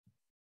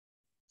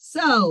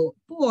 So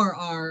for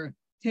our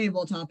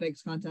table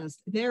topics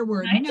contest, there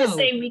were I just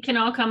say we can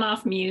all come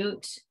off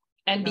mute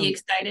and be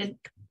excited.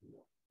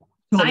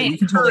 Totally, I you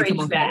can totally come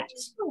off that.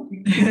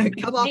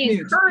 mute. Come off mute.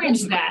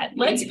 Encourage that.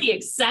 Let's be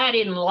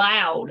excited and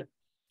loud.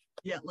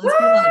 Yeah, let's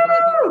be loud. Let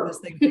me read this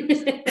thing.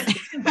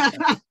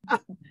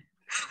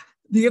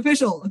 The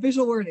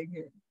official wording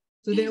here.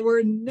 So there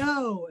were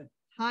no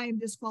time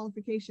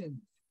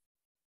disqualifications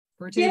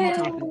for table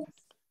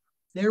topics.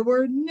 There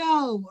were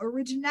no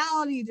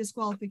originality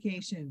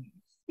disqualifications.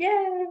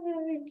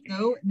 Yay!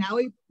 So now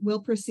we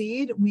will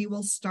proceed. We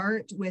will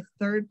start with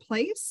third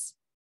place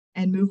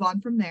and move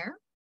on from there.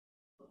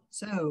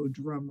 So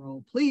drum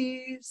roll,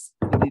 please.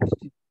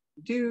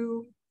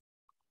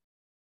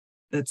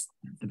 That's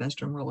the best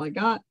drum roll I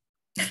got.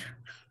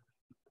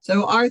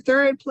 So our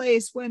third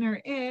place winner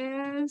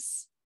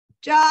is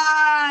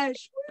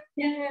Josh.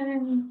 Yay!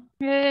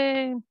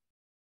 Yay!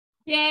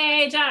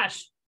 Yay,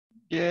 Josh.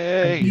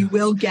 Yay. You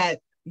will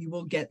get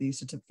these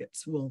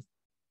certificates. We'll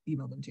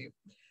email them to you.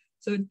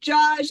 So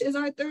Josh is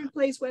our third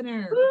place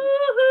winner.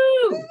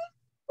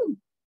 Woohoo!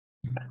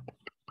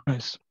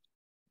 Nice.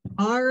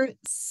 Our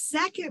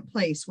second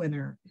place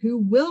winner, who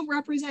will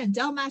represent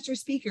Dell Master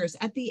Speakers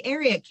at the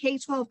area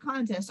K-12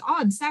 contest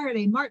on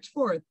Saturday, March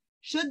 4th,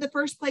 should the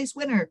first place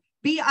winner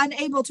be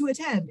unable to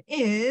attend,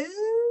 is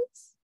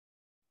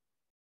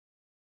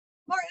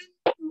Martin.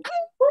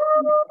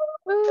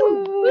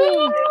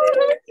 Woo!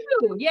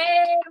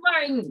 Yay,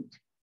 Martin.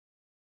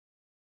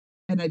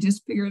 And I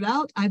just figured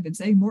out I've been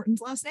saying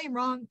Morton's last name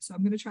wrong, so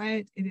I'm going to try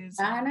it. It is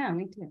I know,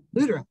 me too.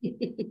 Ludra.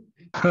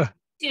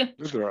 Yeah.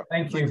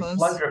 Thank you. Close?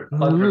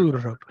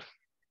 Ludra.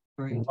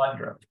 Right.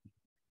 Ludra.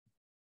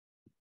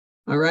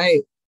 All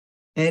right.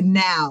 And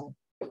now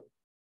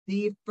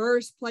the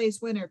first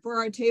place winner for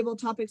our table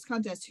topics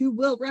contest, who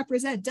will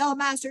represent Dell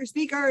Master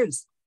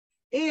Speakers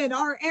in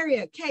our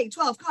area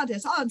K-12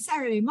 contest on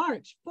Saturday,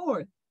 March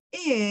 4th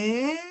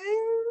is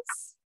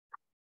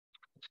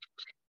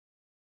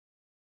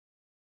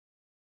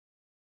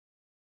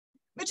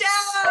Michelle!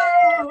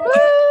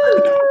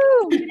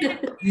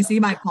 You see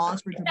my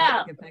pause for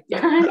dramatic effect?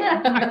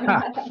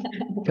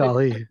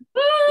 Golly.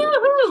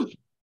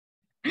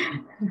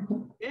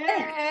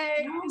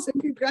 Yay! So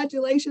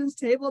congratulations,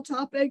 table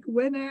topic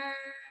winners.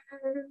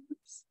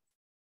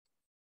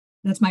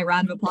 That's my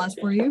round of applause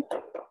for you.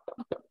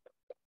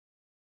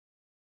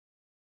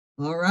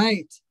 All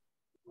right.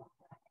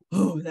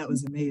 Oh, that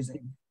was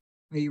amazing.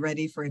 Are you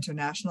ready for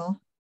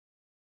international?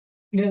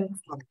 Yes.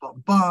 Bum,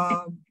 bum,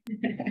 bum.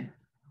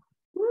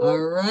 All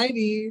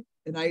righty.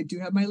 And I do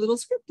have my little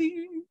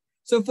scripting.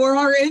 So for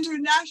our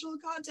international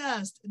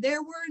contest,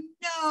 there were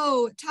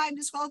no time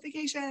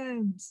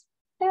disqualifications.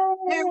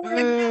 There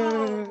were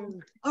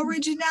no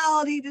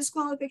originality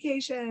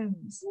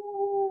disqualifications.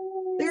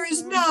 There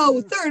is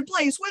no third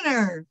place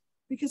winner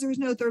because there was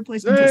no third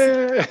place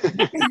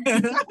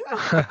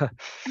contestant.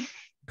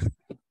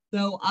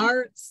 So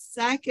our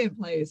second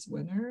place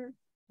winner,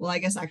 well, I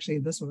guess actually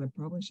this one I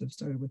probably should have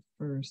started with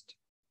first.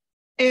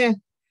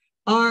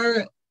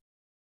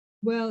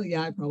 Well,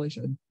 yeah, I probably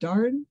should.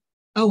 Darn.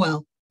 Oh,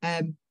 well,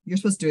 you're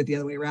supposed to do it the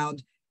other way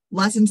around.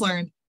 Lessons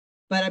learned,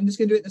 but I'm just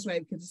going to do it this way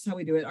because this is how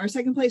we do it. Our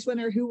second place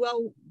winner, who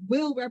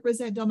will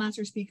represent Dell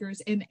Master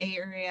Speakers in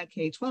area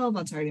K-12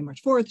 on Saturday,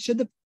 March 4th, should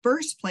the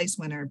first place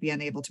winner be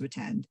unable to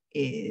attend,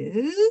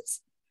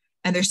 is,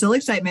 and there's still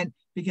excitement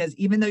because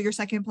even though you're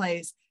second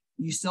place,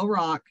 you still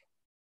rock,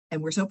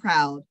 and we're so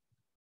proud,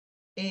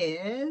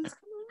 is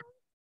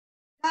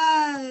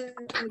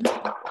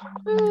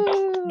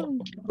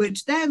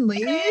which then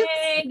leaves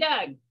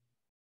Doug.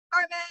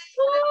 Carmen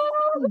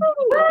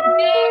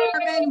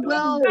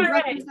will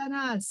represent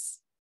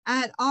us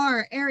at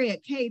our area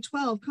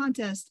K-12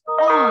 contest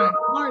on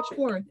March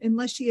 4th,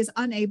 unless she is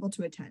unable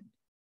to attend.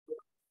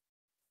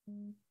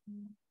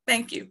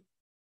 Thank you.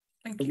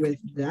 Thank you.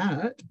 With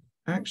that,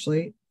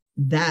 actually,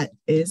 that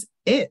is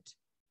it.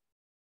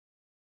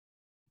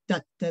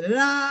 Da, da, da,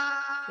 da.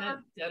 Da,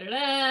 da, da,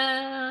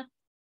 da.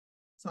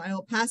 So I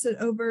will pass it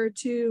over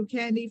to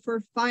Candy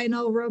for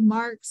final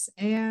remarks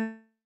and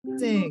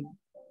sing.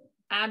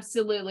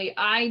 Absolutely.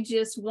 I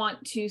just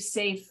want to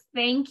say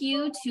thank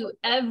you to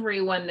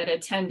everyone that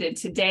attended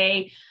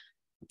today.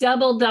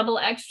 Double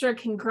extra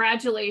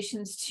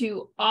congratulations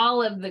to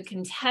all of the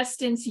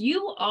contestants.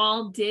 You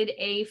all did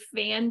a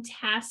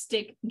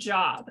fantastic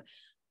job.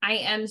 I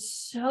am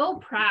so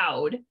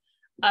proud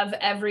of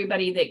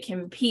everybody that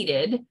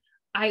competed.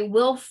 I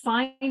will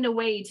find a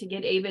way to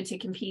get Ava to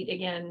compete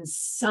again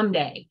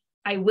someday.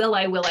 I will,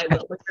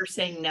 but they're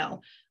saying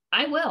no.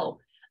 I will.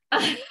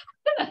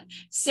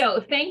 So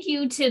thank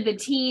you to the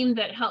team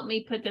that helped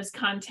me put this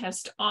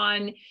contest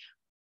on.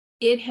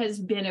 It has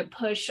been a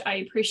push. I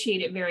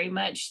appreciate it very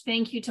much.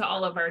 Thank you to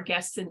all of our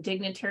guests and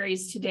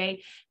dignitaries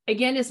today.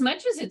 Again, as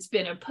much as it's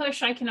been a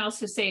push, I can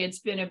also say it's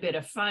been a bit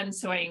of fun.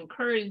 So I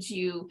encourage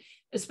you,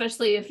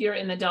 especially if you're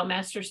in the Dell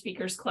Master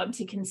Speakers Club,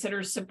 to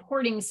consider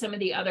supporting some of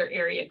the other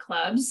area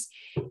clubs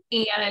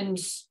and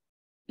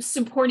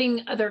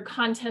supporting other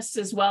contests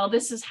as well.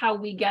 This is how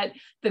we get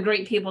the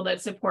great people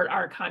that support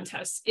our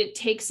contests. It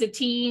takes a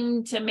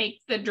team to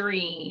make the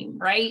dream,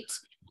 right?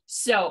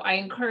 So I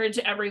encourage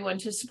everyone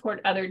to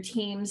support other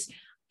teams.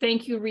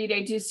 Thank you, Reed.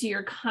 I do see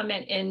your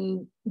comment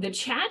in the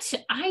chat.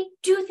 I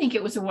do think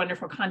it was a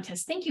wonderful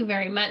contest. Thank you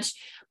very much.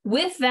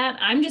 With that,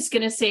 I'm just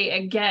going to say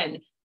again,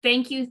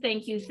 thank you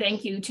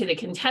to the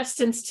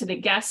contestants, to the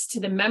guests, to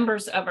the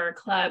members of our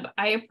club.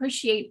 I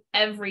appreciate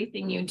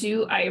everything you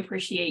do. I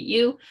appreciate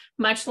you.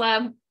 Much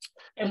love.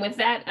 And with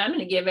that, I'm going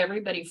to give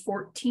everybody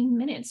 14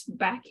 minutes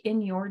back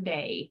in your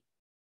day.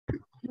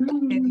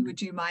 Andy,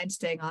 would you mind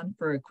staying on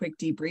for a quick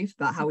debrief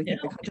about how we think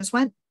the contest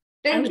went?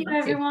 Thank you,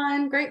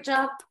 everyone. Great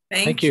job.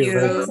 Thank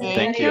you.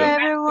 Thank you,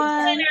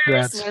 everyone.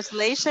 Congrats.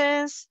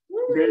 Congratulations.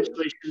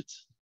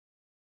 Congratulations.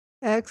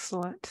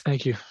 Excellent.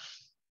 Thank you.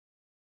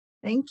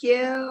 Thank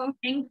you.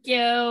 Thank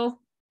you.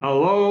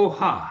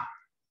 Aloha.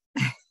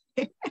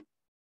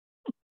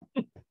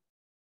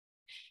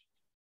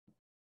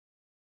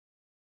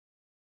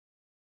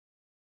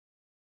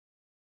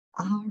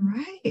 All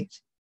right.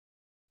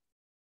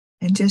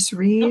 And just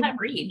read. I'll not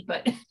read,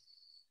 but.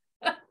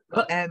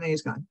 Oh, and then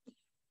he's gone.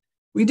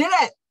 We did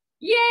it.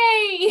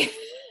 Yay.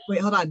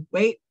 Wait, hold on.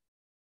 Wait.